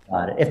swear to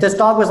God. If this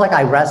dog was like,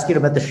 I rescued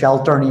him at the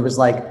shelter and he was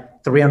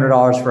like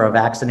 $300 for a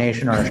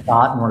vaccination or a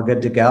shot and we're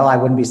good to go, I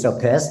wouldn't be so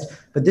pissed.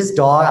 But this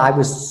dog, I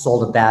was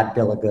sold a bad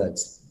bill of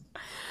goods.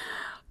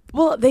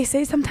 Well, they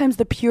say sometimes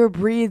the pure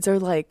breeds are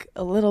like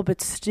a little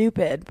bit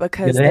stupid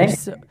because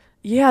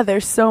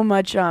there's so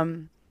much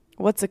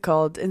what's it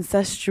called?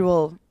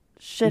 Incestual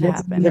shit He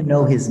happening. doesn't even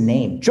know his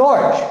name.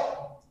 George.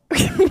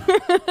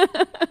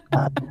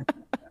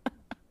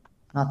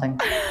 Nothing.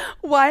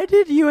 Why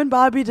did you and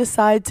Bobby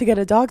decide to get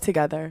a dog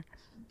together?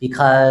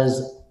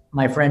 Because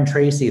my friend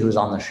Tracy, who's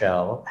on the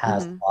show,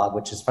 has a dog,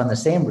 which is from the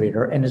same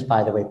breeder and is,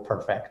 by the way,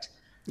 perfect.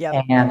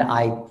 Yep. And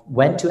I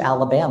went to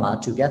Alabama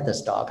to get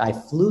this dog. I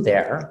flew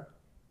there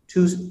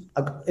to,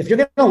 if you're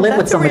going to live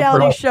with That's a somebody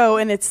reality show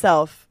in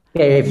itself.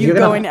 if You you're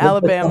going to to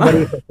live with Alabama.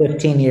 somebody for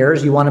 15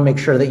 years, you want to make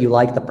sure that you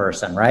like the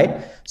person,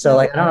 right? So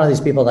like, I don't know,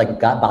 these people like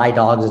buy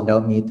dogs and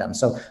don't meet them.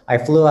 So I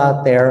flew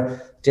out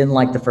there, didn't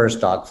like the first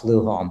dog,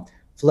 flew home,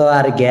 flew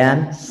out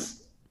again.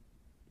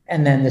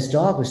 And then this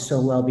dog was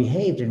so well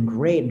behaved and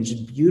great and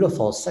just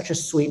beautiful, such a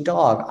sweet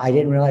dog. I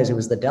didn't realize it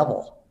was the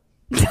devil.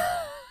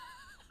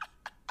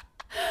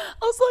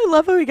 Also, I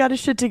love how he got his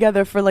shit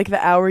together for like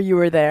the hour you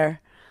were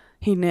there.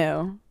 He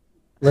knew.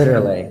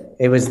 Literally.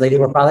 It was,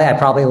 I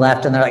probably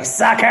left and they're like,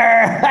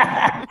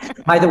 sucker.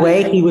 By the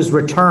way, he was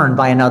returned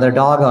by another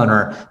dog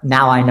owner.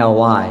 Now I know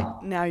why.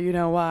 Now you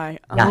know why.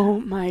 Yeah. Oh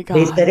my God.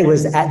 They said it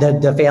was,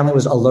 the family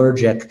was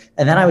allergic.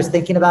 And then I was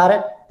thinking about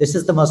it. This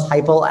is the most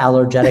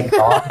hypoallergenic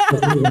dog. It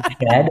doesn't even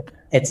shed.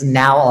 It's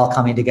now all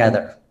coming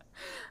together.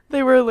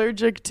 They were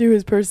allergic to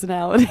his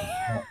personality.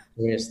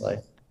 Seriously.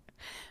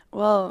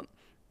 Well,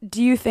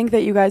 do you think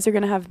that you guys are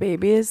going to have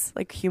babies,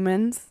 like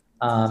humans?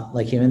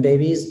 Like human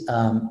babies?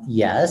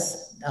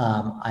 Yes.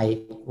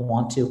 I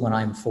want to when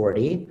I'm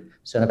 40.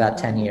 So in about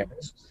 10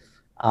 years.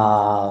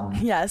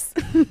 Yes.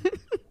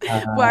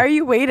 Why are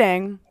you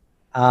waiting?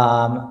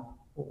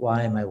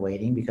 Why am I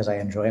waiting? Because I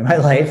enjoy my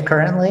life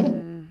currently.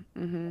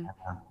 Mm-hmm.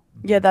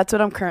 Yeah, that's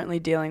what I'm currently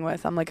dealing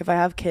with. I'm like, if I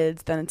have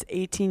kids, then it's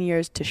 18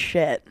 years to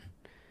shit.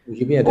 Would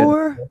you be a good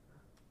Or,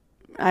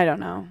 I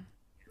don't know.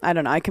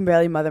 I can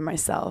barely mother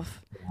myself.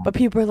 But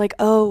people are like,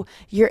 oh,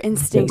 your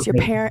instincts, your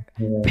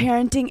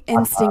parenting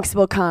instincts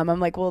will come.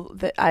 I'm like, well,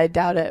 I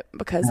doubt it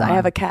because I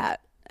have a cat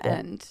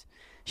and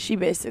she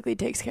basically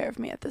takes care of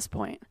me at this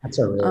point. That's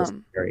a really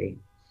scary.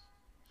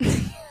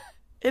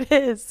 It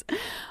is.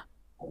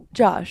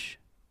 Josh,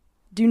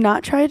 Do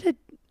not try to,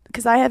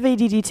 because I have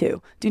ADD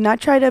too. Do not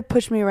try to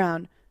push me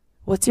around.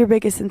 What's your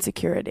biggest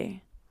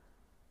insecurity?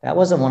 That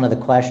wasn't one of the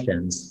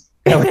questions.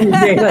 You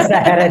gave us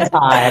ahead of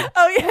time.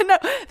 Oh yeah, no.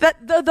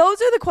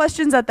 Those are the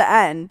questions at the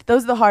end.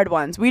 Those are the hard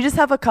ones. We just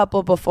have a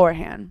couple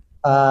beforehand.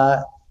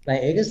 My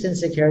biggest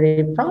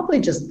insecurity, probably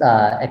just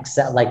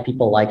accept, like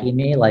people liking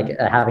me, like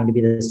having to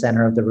be the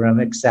center of the room,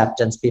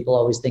 acceptance, people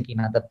always thinking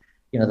that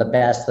the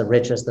best, the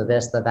richest, the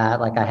this, the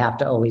that, like I have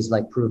to always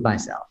like prove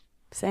myself.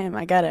 Same,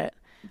 I get it.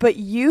 But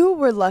you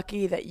were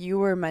lucky that you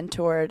were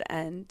mentored,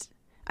 and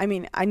I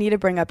mean, I need to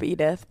bring up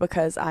Edith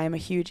because I am a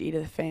huge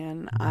Edith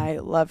fan. I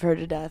love her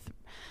to death.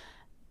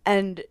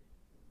 And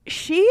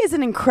she is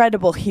an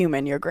incredible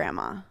human, your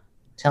grandma.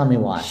 Tell me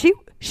why. She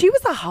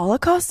was a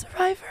Holocaust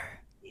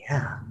survivor?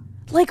 Yeah.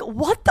 Like,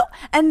 what the?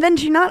 And then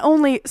she not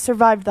only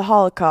survived the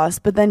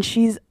Holocaust, but then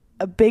she's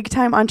a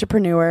big-time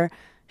entrepreneur.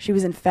 She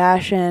was in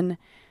fashion.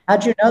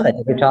 How'd you know that?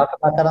 Did we talk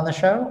about that on the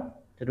show?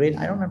 Did we?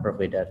 I don't remember if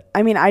we did.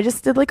 I mean, I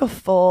just did like a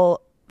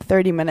full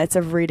 30 minutes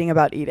of reading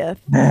about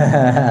Edith.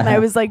 And I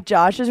was like,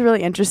 Josh is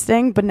really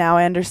interesting, but now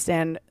I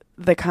understand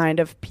the kind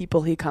of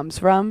people he comes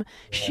from.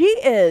 She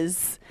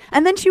is.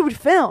 And then she would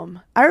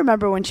film. I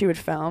remember when she would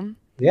film.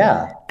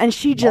 Yeah. And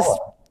she just,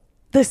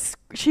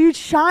 she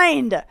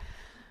shined.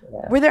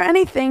 Yeah. Were there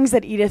any things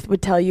that Edith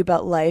would tell you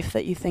about life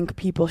that you think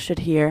people should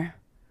hear?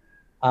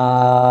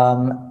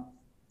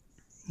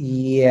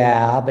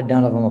 Yeah, but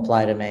none of them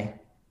apply to me.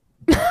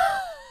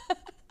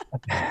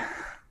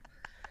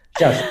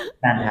 Just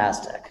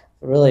fantastic.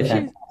 Really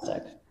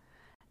fantastic.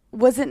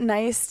 Was it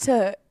nice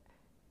to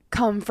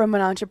come from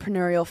an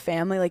entrepreneurial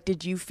family? Like,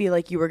 did you feel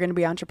like you were going to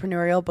be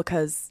entrepreneurial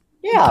because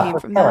you came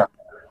from that?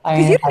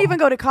 Because you didn't even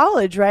go to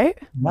college, right?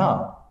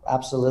 No,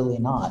 absolutely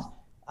not.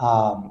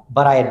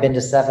 But I had been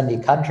to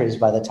 70 countries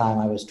by the time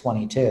I was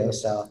 22.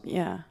 So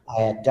yeah,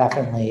 I had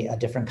definitely a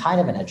different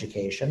kind of an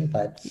education.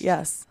 But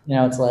yes,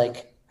 it's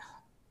like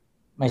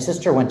my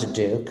sister went to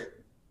Duke.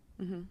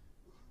 Mm-hmm.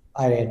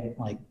 I didn't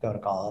go to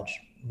college.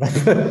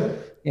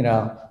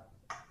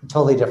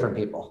 Totally different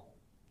people.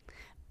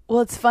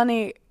 Well, it's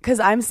funny because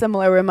I'm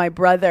similar where my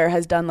brother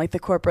has done like the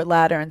corporate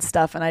ladder and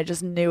stuff. And I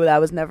just knew that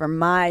was never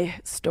my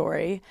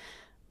story.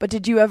 But were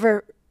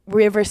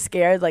you ever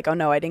scared? Like, oh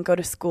no, I didn't go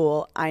to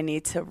school. I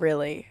need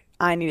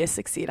to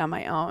succeed on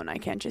my own. I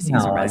can't just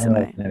use a resume. I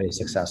was going to be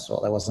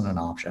successful. That wasn't an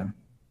option.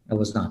 I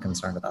was not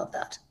concerned about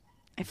that.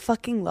 I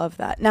fucking love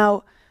that.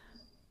 Now,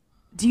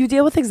 do you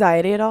deal with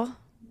anxiety at all?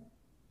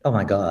 Oh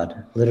my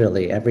God,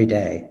 literally every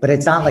day. But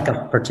it's not like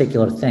a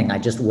particular thing. I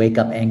just wake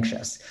up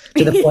anxious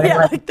to the point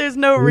like there's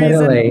no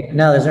reason.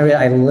 No, there's no reason.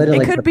 I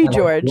literally. It could be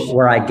George.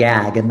 Where I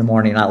gag in the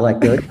morning. I'll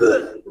go,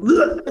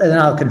 and then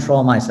I'll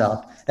control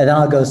myself. And then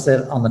I'll go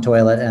sit on the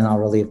toilet and I'll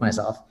relieve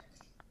myself.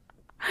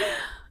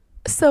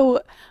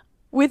 So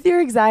with your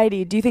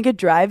anxiety, do you think it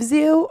drives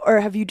you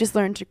or have you just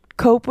learned to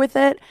cope with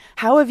it?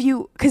 How have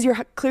you, because you're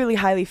clearly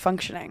highly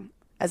functioning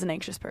as an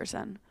anxious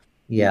person.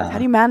 Yeah. How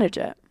do you manage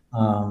it?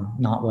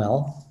 Not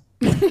well.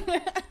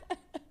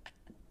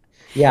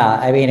 Yeah.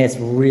 I mean, it's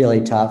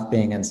really tough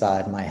being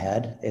inside my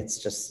head. It's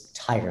just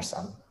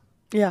tiresome.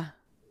 Yeah,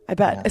 I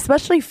bet. Yeah.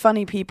 Especially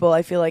funny people,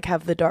 I feel like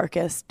have the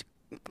darkest,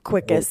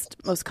 quickest,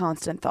 most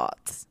constant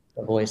thoughts.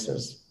 The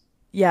voices.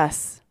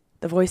 Yes,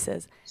 the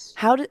voices.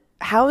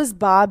 How is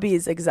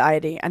Bobby's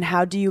anxiety and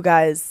how do you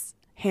guys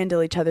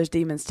handle each other's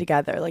demons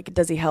together? Like,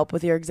 does he help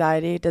with your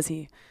anxiety? Does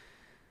he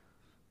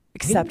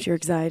accept your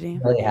anxiety?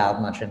 Doesn't really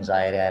have much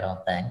anxiety, I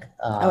don't think.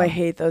 I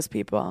hate those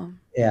people.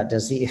 Yeah,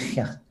 does he?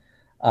 Yeah.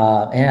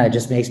 It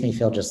just makes me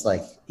feel just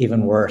like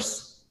even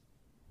worse.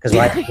 Because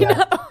I have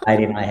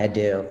anxiety in my head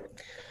too.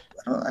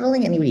 I don't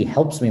think anybody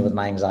helps me with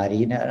my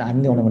anxiety.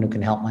 I'm the only one who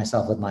can help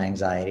myself with my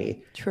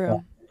anxiety.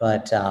 True.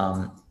 But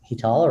he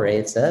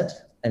tolerates it.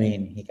 I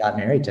mean, he got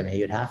married to me.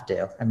 You'd have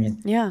to. I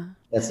mean, yeah,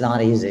 it's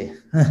not easy.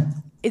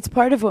 It's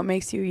part of what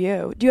makes you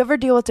you. Do you ever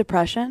deal with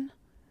depression?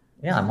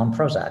 Yeah, I'm on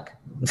Prozac.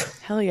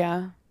 Hell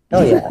yeah.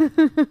 Hell yeah.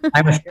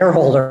 I'm a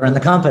shareholder in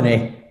the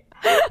company.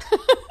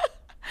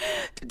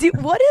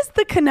 What is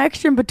the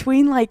connection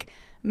between like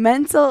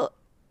mental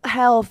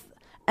health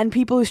and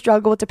people who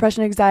struggle with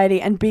depression and anxiety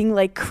and being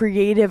like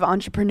creative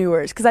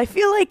entrepreneurs? Because I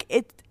feel like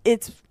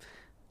it's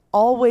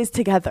always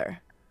together.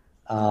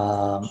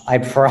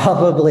 I'd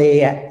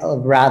probably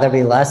rather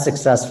be less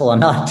successful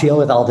and not deal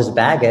with all this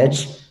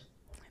baggage.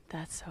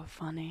 That's so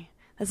funny.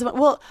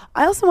 Well,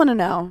 I also want to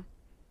know,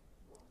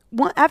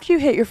 after you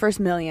hit your first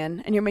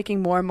million and you're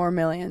making more and more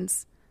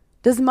millions,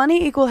 does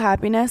money equal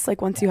happiness? Like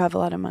once you have a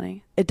lot of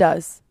money? It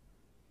does.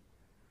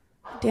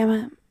 Damn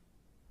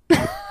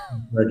it.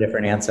 For a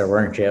different answer,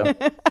 weren't you?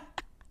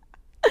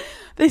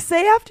 They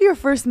say after your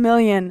first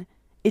million,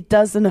 it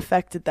doesn't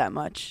affect it that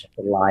much.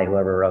 Lie,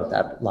 whoever wrote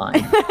that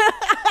line.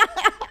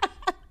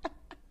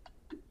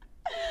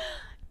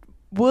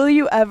 Will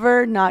you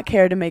ever not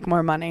care to make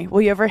more money?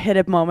 Will you ever hit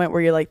a moment where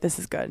you're like, this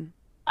is good?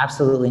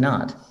 Absolutely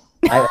not.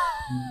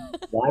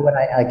 Why would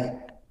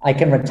I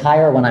can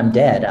retire when I'm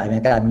dead. I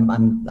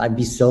mean, I'd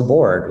be so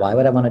bored. Why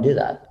would I want to do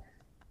that?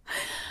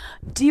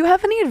 Do you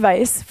have any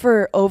advice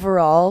for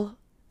overall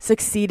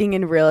succeeding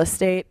in real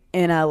estate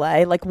in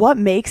LA? Like, what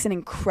makes an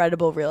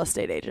incredible real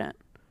estate agent?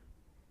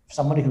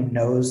 Somebody who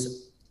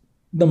knows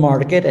the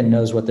market and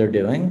knows what they're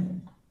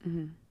doing.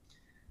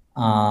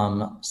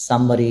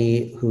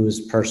 Somebody who's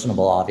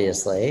personable,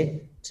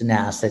 obviously,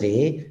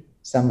 tenacity,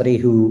 somebody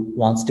who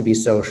wants to be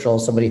social,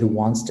 somebody who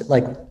wants to,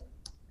 like,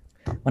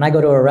 when I go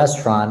to a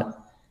restaurant,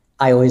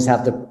 I always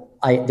have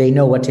they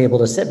know what table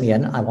to sit me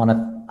in. I want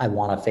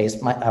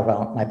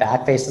my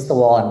back faces the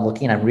wall.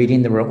 I'm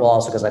reading the room, well,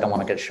 also because I don't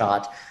want to get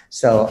shot.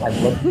 So I'm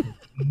looking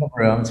in the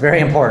room. It's very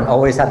important.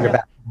 Always have your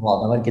back to the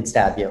wall. No one can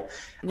stab you.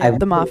 Yeah,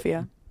 the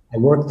mafia. I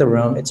work the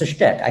room. It's a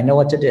shtick. I know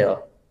what to do.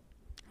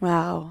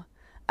 Wow.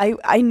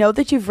 I know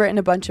that you've written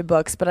a bunch of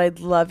books, but I'd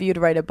love you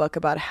to write a book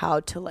about how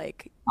to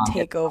like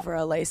take over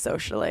LA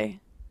socially.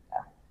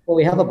 Well,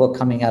 we have a book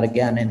coming out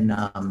again in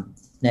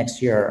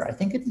next year. I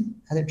think in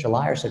either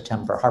July or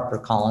September.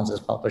 HarperCollins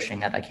is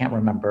publishing it. I can't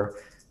remember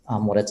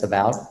what it's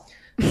about.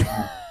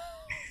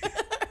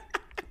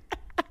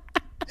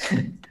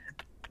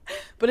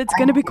 But it's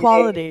going to be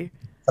quality.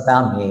 It's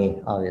about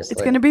me, obviously.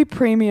 It's going to be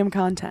premium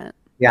content.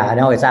 Yeah, I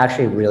know. It's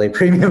actually really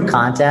premium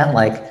content.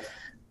 Like,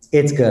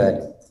 it's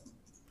good.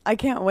 I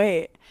can't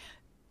wait.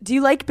 Do you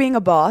like being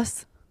a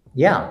boss?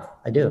 Yeah,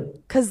 I do.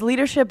 Because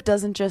leadership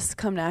doesn't just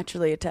come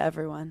naturally to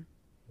everyone.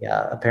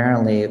 Yeah,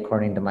 apparently,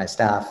 according to my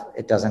staff,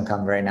 it doesn't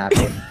come very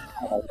naturally.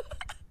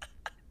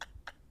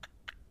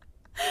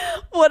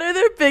 What are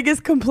their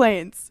biggest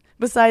complaints,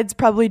 besides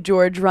probably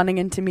George running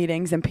into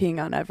meetings and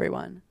peeing on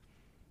everyone?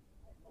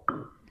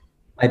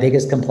 My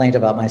biggest complaint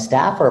about my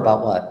staff, or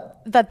about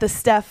what? That the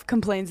staff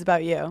complains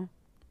about you.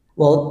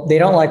 Well, they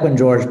don't like when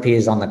George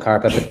pees on the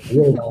carpet, but they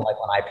really don't like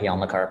when I pee on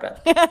the carpet.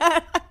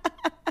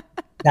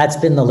 That's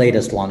been the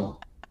latest one.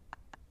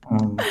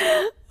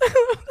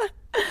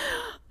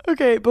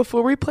 Okay,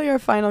 before we play our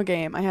final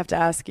game, I have to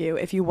ask you,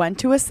 if you went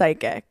to a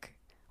psychic,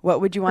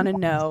 what would you want to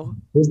know?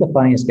 Who's the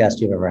funniest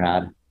guest you've ever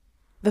had?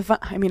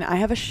 I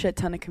have a shit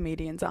ton of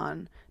comedians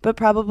on, but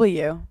probably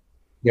you.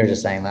 You're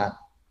just saying that.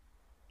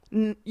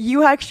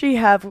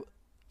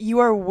 You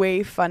are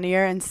way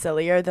funnier and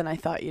sillier than I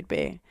thought you'd be.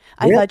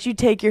 Really? I thought you'd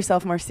take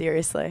yourself more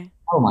seriously.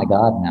 Oh my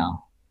God,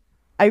 no.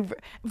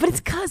 But it's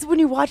because when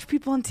you watch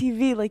people on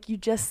TV, like, you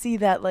just see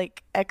that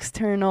like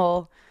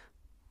external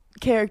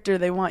character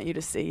they want you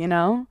to see, you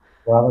know?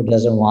 Robert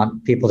doesn't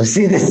want people to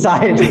see this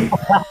side. They've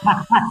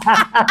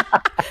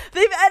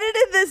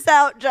edited this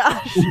out,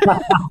 Josh.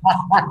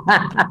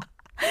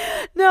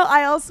 No,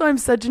 I'm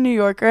such a New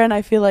Yorker, and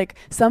I feel like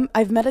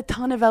I've met a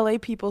ton of LA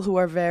people who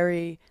are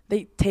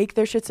they take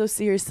their shit so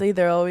seriously.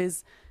 They're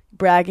always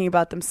bragging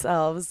about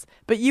themselves.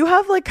 But you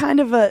have like kind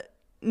of a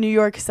New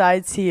York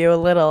side to you a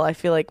little, I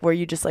feel like, where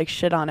you just like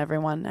shit on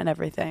everyone and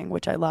everything,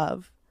 which I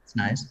love. It's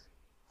nice.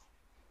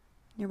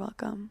 You're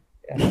welcome.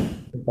 Yeah.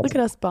 Look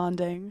at us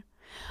bonding.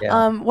 Yeah.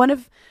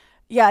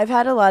 I've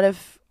had a lot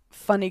of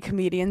funny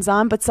comedians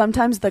on, but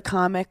sometimes the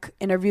comic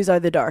interviews are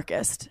the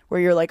darkest, where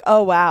you're like,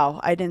 oh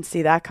wow, I didn't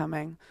see that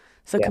coming.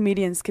 So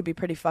comedians could be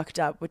pretty fucked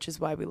up, which is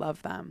why we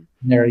love them.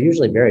 They're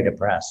usually very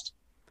depressed.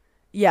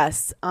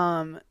 Yes.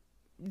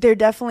 There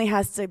definitely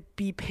has to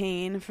be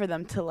pain for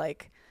them to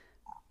like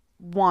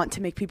want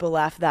to make people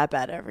laugh that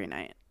bad every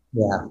night.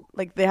 Yeah.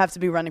 Like, they have to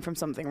be running from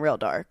something real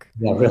dark.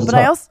 Yeah, real but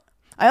dark.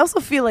 I also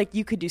feel like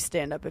you could do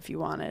stand-up if you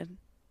wanted.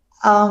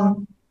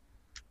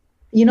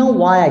 You know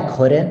why I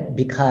couldn't?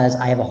 Because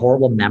I have a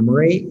horrible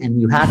memory, and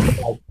you have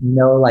to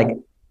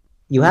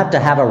you have to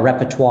have a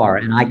repertoire,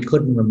 and I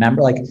couldn't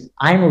remember. Like,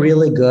 I'm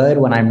really good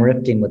when I'm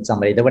riffing with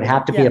somebody. There would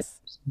have to be a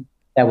person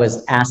that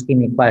was asking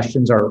me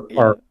questions or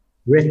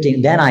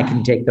riffing, then I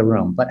can take the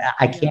room. But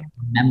I can't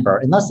remember.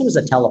 Unless it was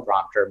a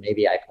teleprompter,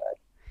 maybe I could.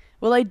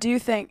 Well, I do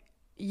think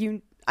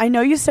I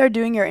know you started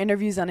doing your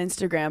interviews on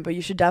Instagram, but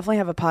you should definitely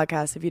have a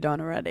podcast if you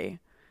don't already.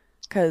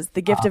 Because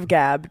the gift of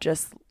gab,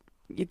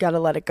 you got to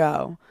let it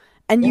go.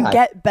 And you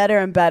get better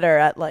and better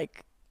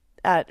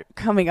at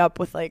coming up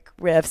with like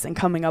riffs and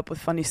coming up with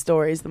funny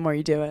stories the more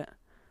you do it.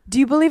 Do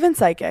you believe in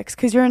psychics?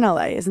 Because you're in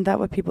LA. Isn't that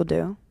what people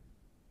do?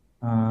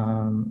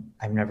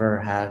 I've never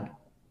had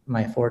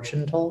my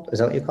fortune told. Is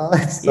that what you call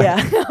it?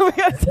 Yeah. Oh my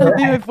God, tell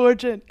me my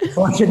fortune.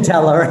 Fortune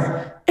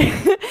teller.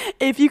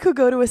 If you could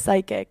go to a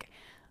psychic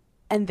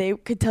and they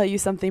could tell you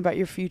something about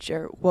your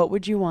future, what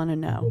would you want to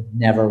know? I would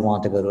never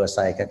want to go to a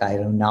psychic. I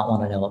do not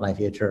want to know what my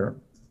future.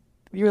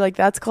 You're like,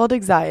 that's called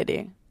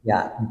anxiety.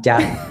 Yeah,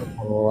 definitely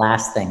the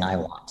last thing I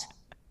want.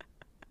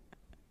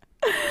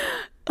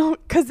 Oh,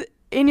 because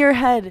in your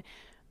head,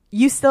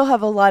 you still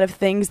have a lot of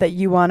things that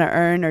you want to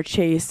earn or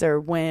chase or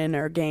win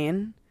or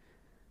gain.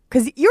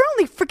 Because you're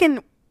only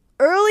freaking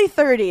early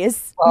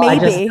 30s, well,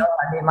 maybe.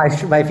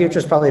 My future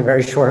is probably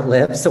very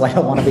short-lived, so I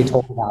don't want to be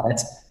told about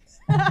it.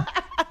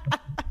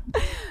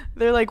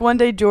 They're like, one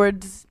day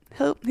George,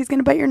 he's going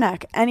to bite your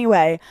neck.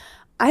 Anyway,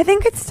 I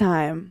think it's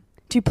time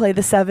to play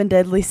the 7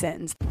 Deadly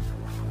Sins.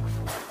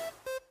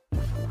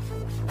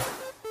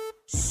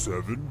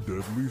 7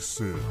 Deadly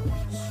Sins.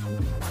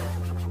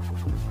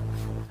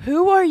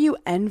 Who are you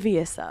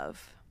envious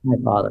of? My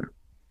father.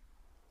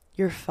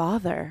 Your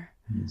father?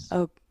 Yes.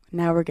 Oh,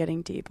 Now we're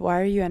getting deep.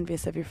 Why are you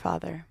envious of your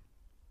father?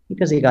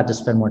 Because he got to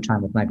spend more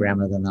time with my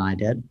grandmother than I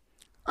did.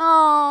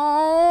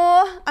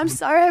 Oh, I'm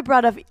sorry I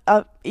brought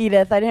up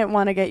Edith. I didn't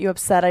want to get you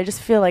upset. I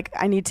just feel like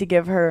I need to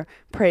give her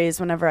praise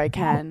whenever I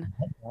can.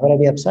 Why would I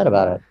be upset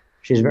about it?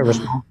 She's very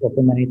responsible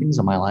for many things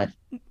in my life.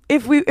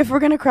 If we're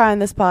gonna cry on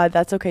this pod,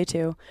 that's okay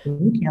too.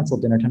 When you cancel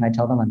dinner tonight,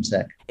 tell them I'm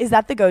sick. Is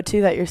that the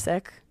go-to that you're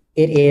sick?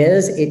 It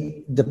is.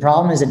 The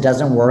problem is it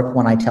doesn't work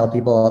when I tell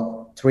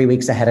people 3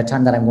 weeks ahead of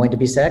time that I'm going to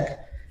be sick.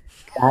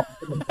 That's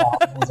been the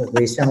problem as of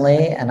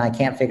recently, and I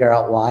can't figure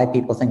out why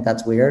people think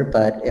that's weird,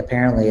 but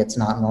apparently it's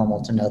not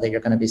normal to know that you're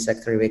going to be sick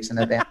 3 weeks in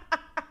advance.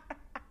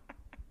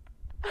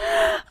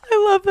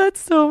 I love that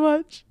so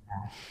much.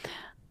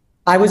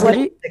 I was going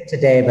to be sick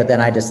today, but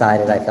then I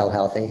decided I felt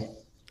healthy.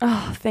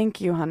 Oh,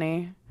 thank you,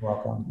 honey. You're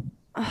welcome.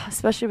 Oh,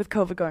 especially with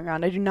COVID going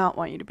around, I do not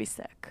want you to be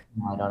sick.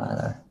 No, I don't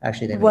either.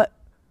 Actually, what?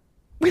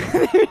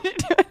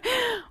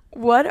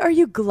 What are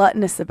you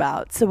gluttonous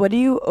about? So what do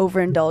you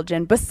overindulge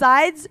in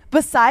besides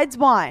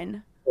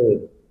wine?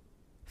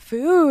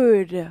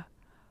 Food.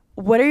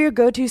 What are your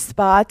go-to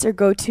spots or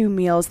go-to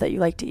meals that you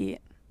like to eat?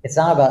 It's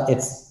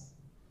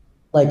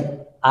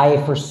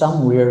like for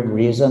some weird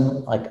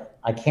reason, like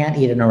I can't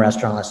eat in a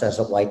restaurant unless there's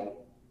a white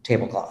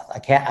tablecloth.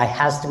 I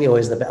has to be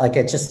always if I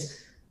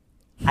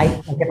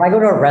go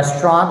to a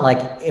restaurant, like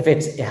it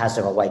has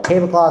to have a white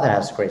tablecloth, it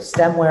has to be great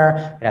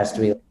stemware, it has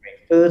to be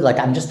great food. Like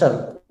I'm just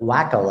a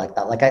wacko like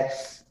that. Like I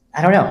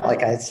don't know.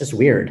 Like it's just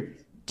weird.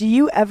 Do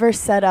you ever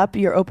set up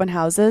your open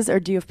houses, or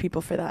do you have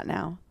people for that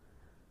now?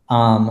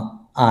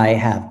 I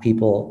have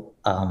people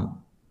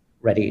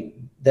ready.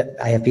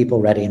 I have people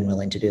ready and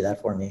willing to do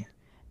that for me.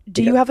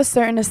 Do you have a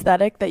certain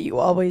aesthetic that you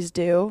always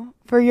do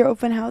for your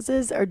open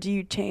houses, or do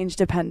you change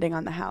depending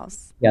on the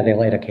house? Yeah, they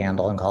light a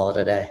candle and call it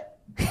a day.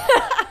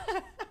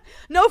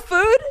 No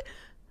food?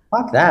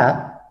 Fuck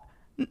that.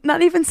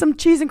 Not even some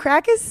cheese and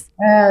crackers?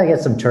 I get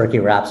some turkey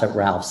wraps at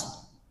Ralph's.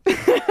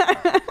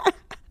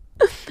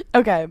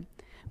 Okay.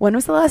 When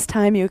was the last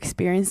time you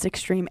experienced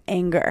extreme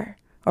anger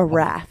or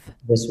wrath?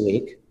 This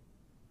week.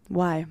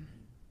 Why?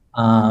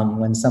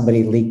 When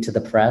somebody leaked to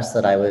the press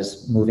that I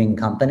was moving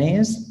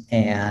companies,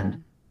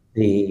 and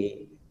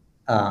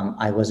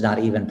I was not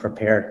even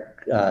prepared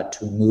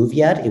to move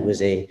yet. It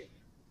was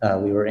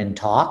we were in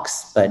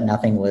talks, but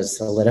nothing was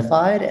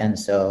solidified, and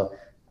so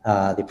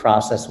the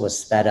process was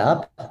sped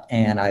up,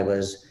 and I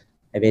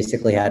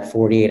basically had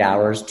 48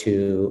 hours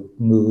to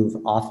move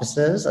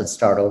offices and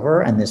start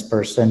over, and this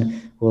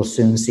person will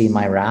soon see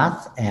my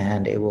wrath,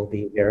 and it will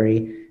be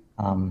very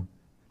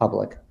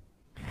public.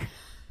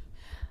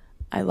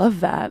 I love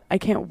that. I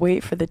can't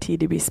wait for the tea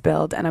to be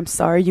spilled, and I'm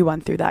sorry you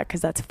went through that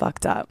because that's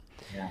fucked up.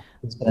 Yeah,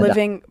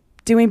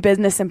 doing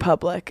business in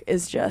public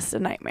is just a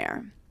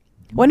nightmare.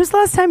 When was the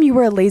last time you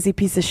were a lazy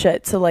piece of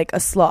shit, so like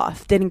a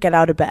sloth, didn't get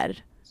out of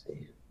bed?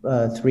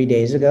 3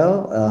 days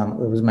ago,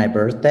 it was my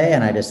birthday,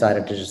 and I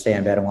decided to just stay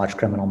in bed and watch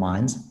Criminal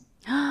Minds.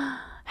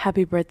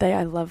 Happy birthday.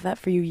 I love that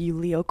for you, you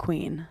Leo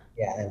queen.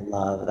 Yeah, I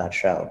love that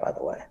show, by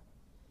the way.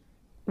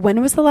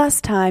 When was the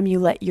last time you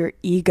let your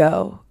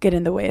ego get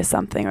in the way of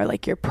something, or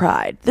like your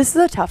pride? This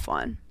is a tough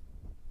one.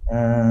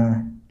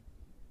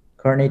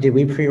 Courtney, did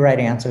we pre-write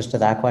answers to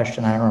that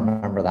question? I don't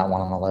remember that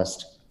one on the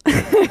list.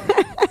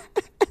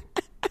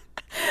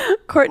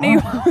 Courtney,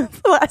 when was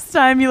the last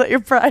time you let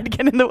your pride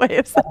get in the way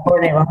of something?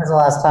 Courtney, when was the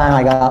last time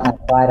I got my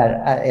pride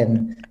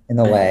in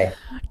the way?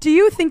 Do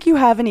you think you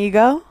have an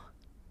ego?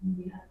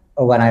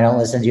 Or when I don't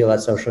listen to you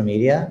about social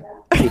media?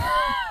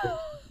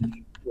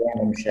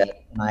 Random shit,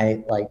 and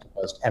I like to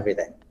post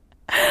everything.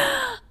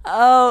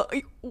 Oh,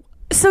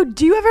 so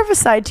do you ever have a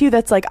side to you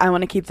that's like, I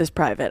want to keep this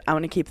private, I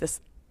want to keep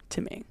this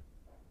to me?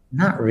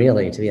 Not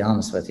really, to be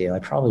honest with you. I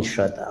probably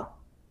should, though.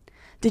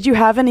 Did you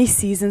have any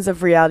seasons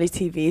of reality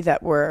TV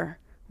that were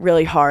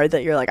really hard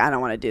that you're like, I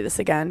don't want to do this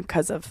again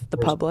because of the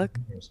public?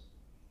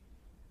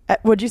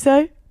 What'd you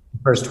say?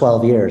 First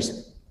 12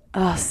 years.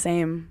 Oh,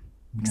 same.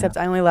 Yeah. Except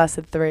I only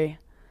lasted 3.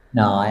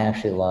 No, I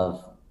actually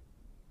love...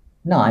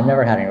 No, I've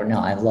never had any... No,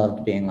 I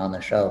loved being on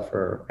the show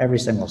for every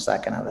single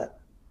second of it.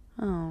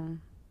 Oh.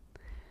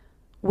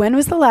 When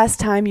was the last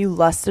time you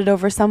lusted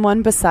over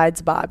someone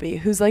besides Bobby?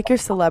 Who's like your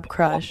celeb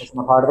crush? That's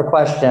not part of the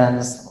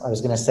questions. I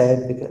was gonna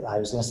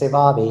say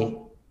Bobby.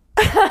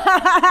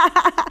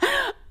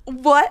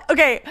 What?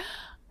 Okay.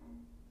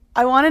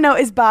 I want to know,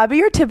 is Bobby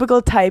your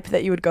typical type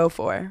that you would go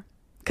for?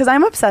 Because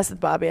I'm obsessed with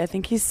Bobby. I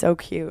think he's so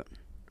cute.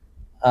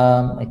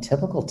 My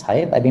typical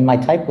type? I mean, my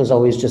type was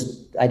always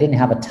just, I didn't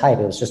have a type.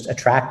 It was just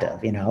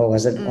attractive, you know? It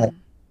wasn't like,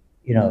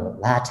 you know,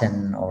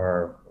 Latin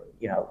or,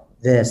 you know,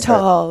 this.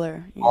 Tall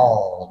or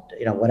tall,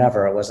 you know,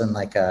 whatever. It wasn't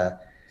like a,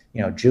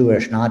 you know,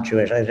 Jewish, not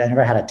Jewish. I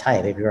never had a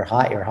type. If you're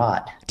hot, you're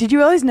hot. Did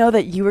you always know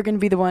that you were going to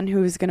be the one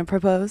who was going to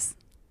propose?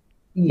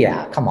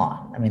 Yeah, come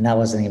on. I mean, that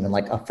wasn't even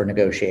like up for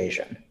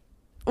negotiation.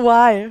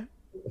 Why?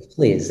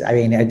 Please. I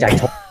mean, I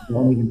told you,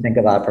 don't even think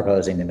about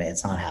proposing to me.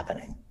 It's not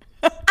happening.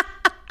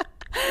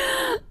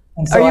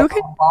 And so Are you I did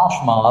a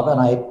flash mob,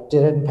 and I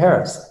did it in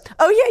Paris.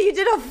 Oh, yeah, you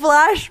did a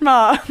flash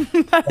mob.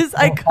 That is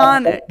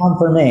iconic. That's one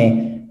for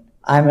me.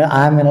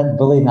 I'm gonna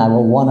believe me. I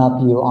will one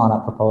up you on a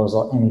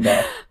proposal any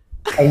day.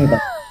 Any day.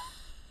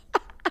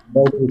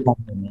 Nobody come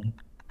to me.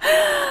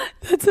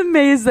 That's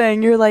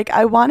amazing. You're like,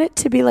 I want it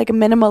to be like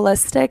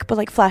minimalistic, but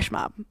like flash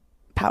mob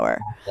power.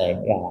 Okay,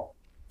 yeah.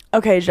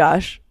 Okay,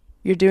 Josh,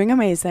 you're doing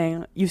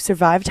amazing. You've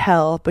survived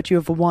hell, but you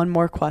have one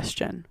more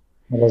question.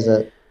 What is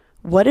it?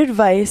 What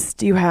advice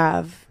do you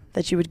have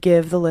that you would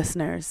give the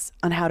listeners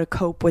on how to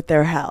cope with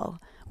their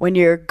hell when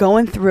you're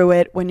going through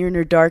it, when you're in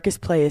your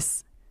darkest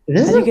place?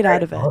 This How is do you get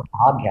out of it?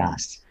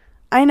 Podcast.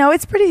 I know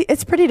it's pretty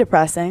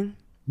depressing,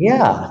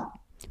 Yeah.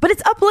 but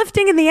it's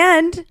uplifting in the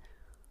end.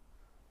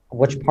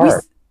 Which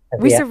part?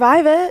 We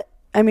survive it.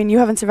 I mean, you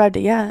haven't survived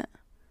it yet.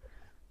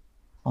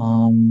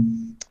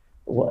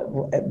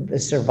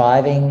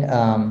 Surviving.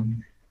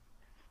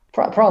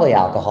 Probably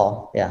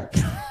alcohol. Yeah.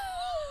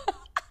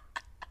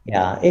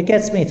 Yeah, it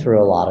gets me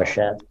through a lot of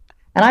shit.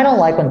 And I don't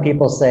like when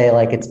people say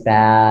like it's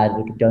bad,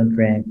 like don't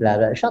drink, blah,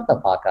 blah. Shut the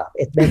fuck up.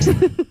 It makes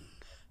it,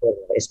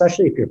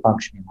 especially if you're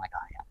functioning like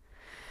I am.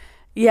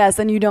 Yes,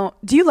 and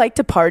do you like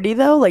to party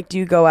though? Like, do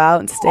you go out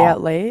and stay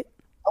out late?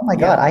 Oh my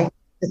God, I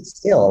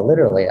still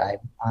literally I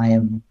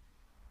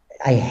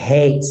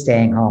hate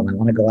staying home. I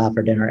want to go out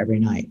for dinner every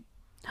night.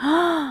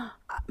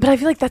 But I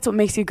feel like that's what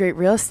makes you a great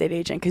real estate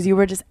agent, because you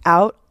were just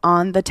out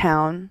on the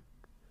town,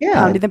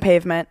 pounding the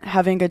pavement,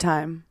 having a good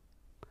time.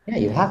 Yeah,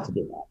 you have to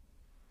do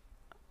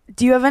that.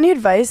 Do you have any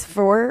advice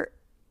for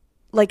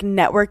like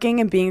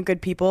networking and being a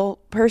good people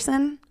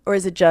person? Or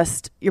is it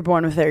just you're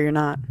born with it or you're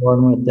not?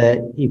 Born with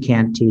it. You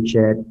can't teach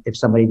it. If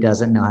somebody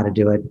doesn't know how to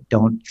do it,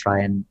 don't try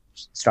and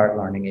start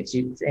learning. It's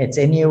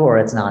in you or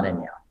it's not in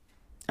you.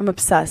 I'm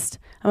obsessed.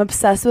 I'm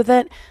obsessed with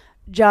it.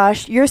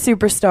 Josh, you're a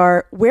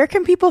superstar. Where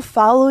can people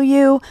follow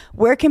you?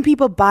 Where can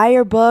people buy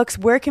your books?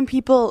 Where can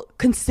people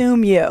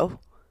consume you?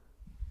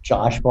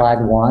 Josh Flagg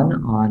 1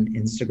 on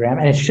Instagram.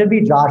 And it should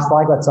be Josh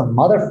Flagg, but some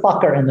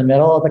motherfucker in the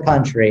middle of the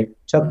country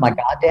took my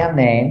goddamn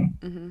name.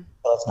 Mm-hmm.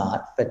 Well, it's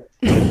not, but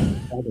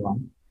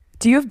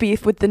do you have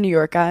beef with the New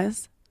York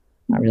guys?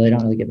 I really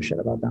don't really give a shit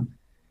about them.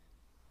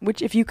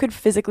 Which, if you could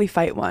physically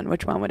fight one,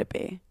 which one would it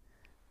be?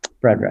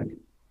 Frederick.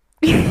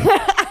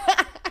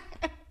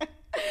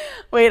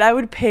 Wait, I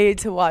would pay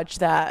to watch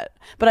that.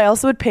 But I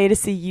also would pay to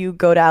see you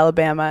go to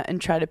Alabama and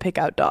try to pick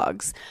out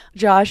dogs.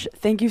 Josh,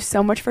 thank you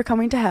so much for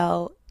coming to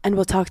hell. And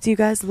we'll talk to you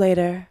guys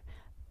later.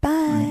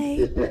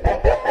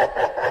 Bye.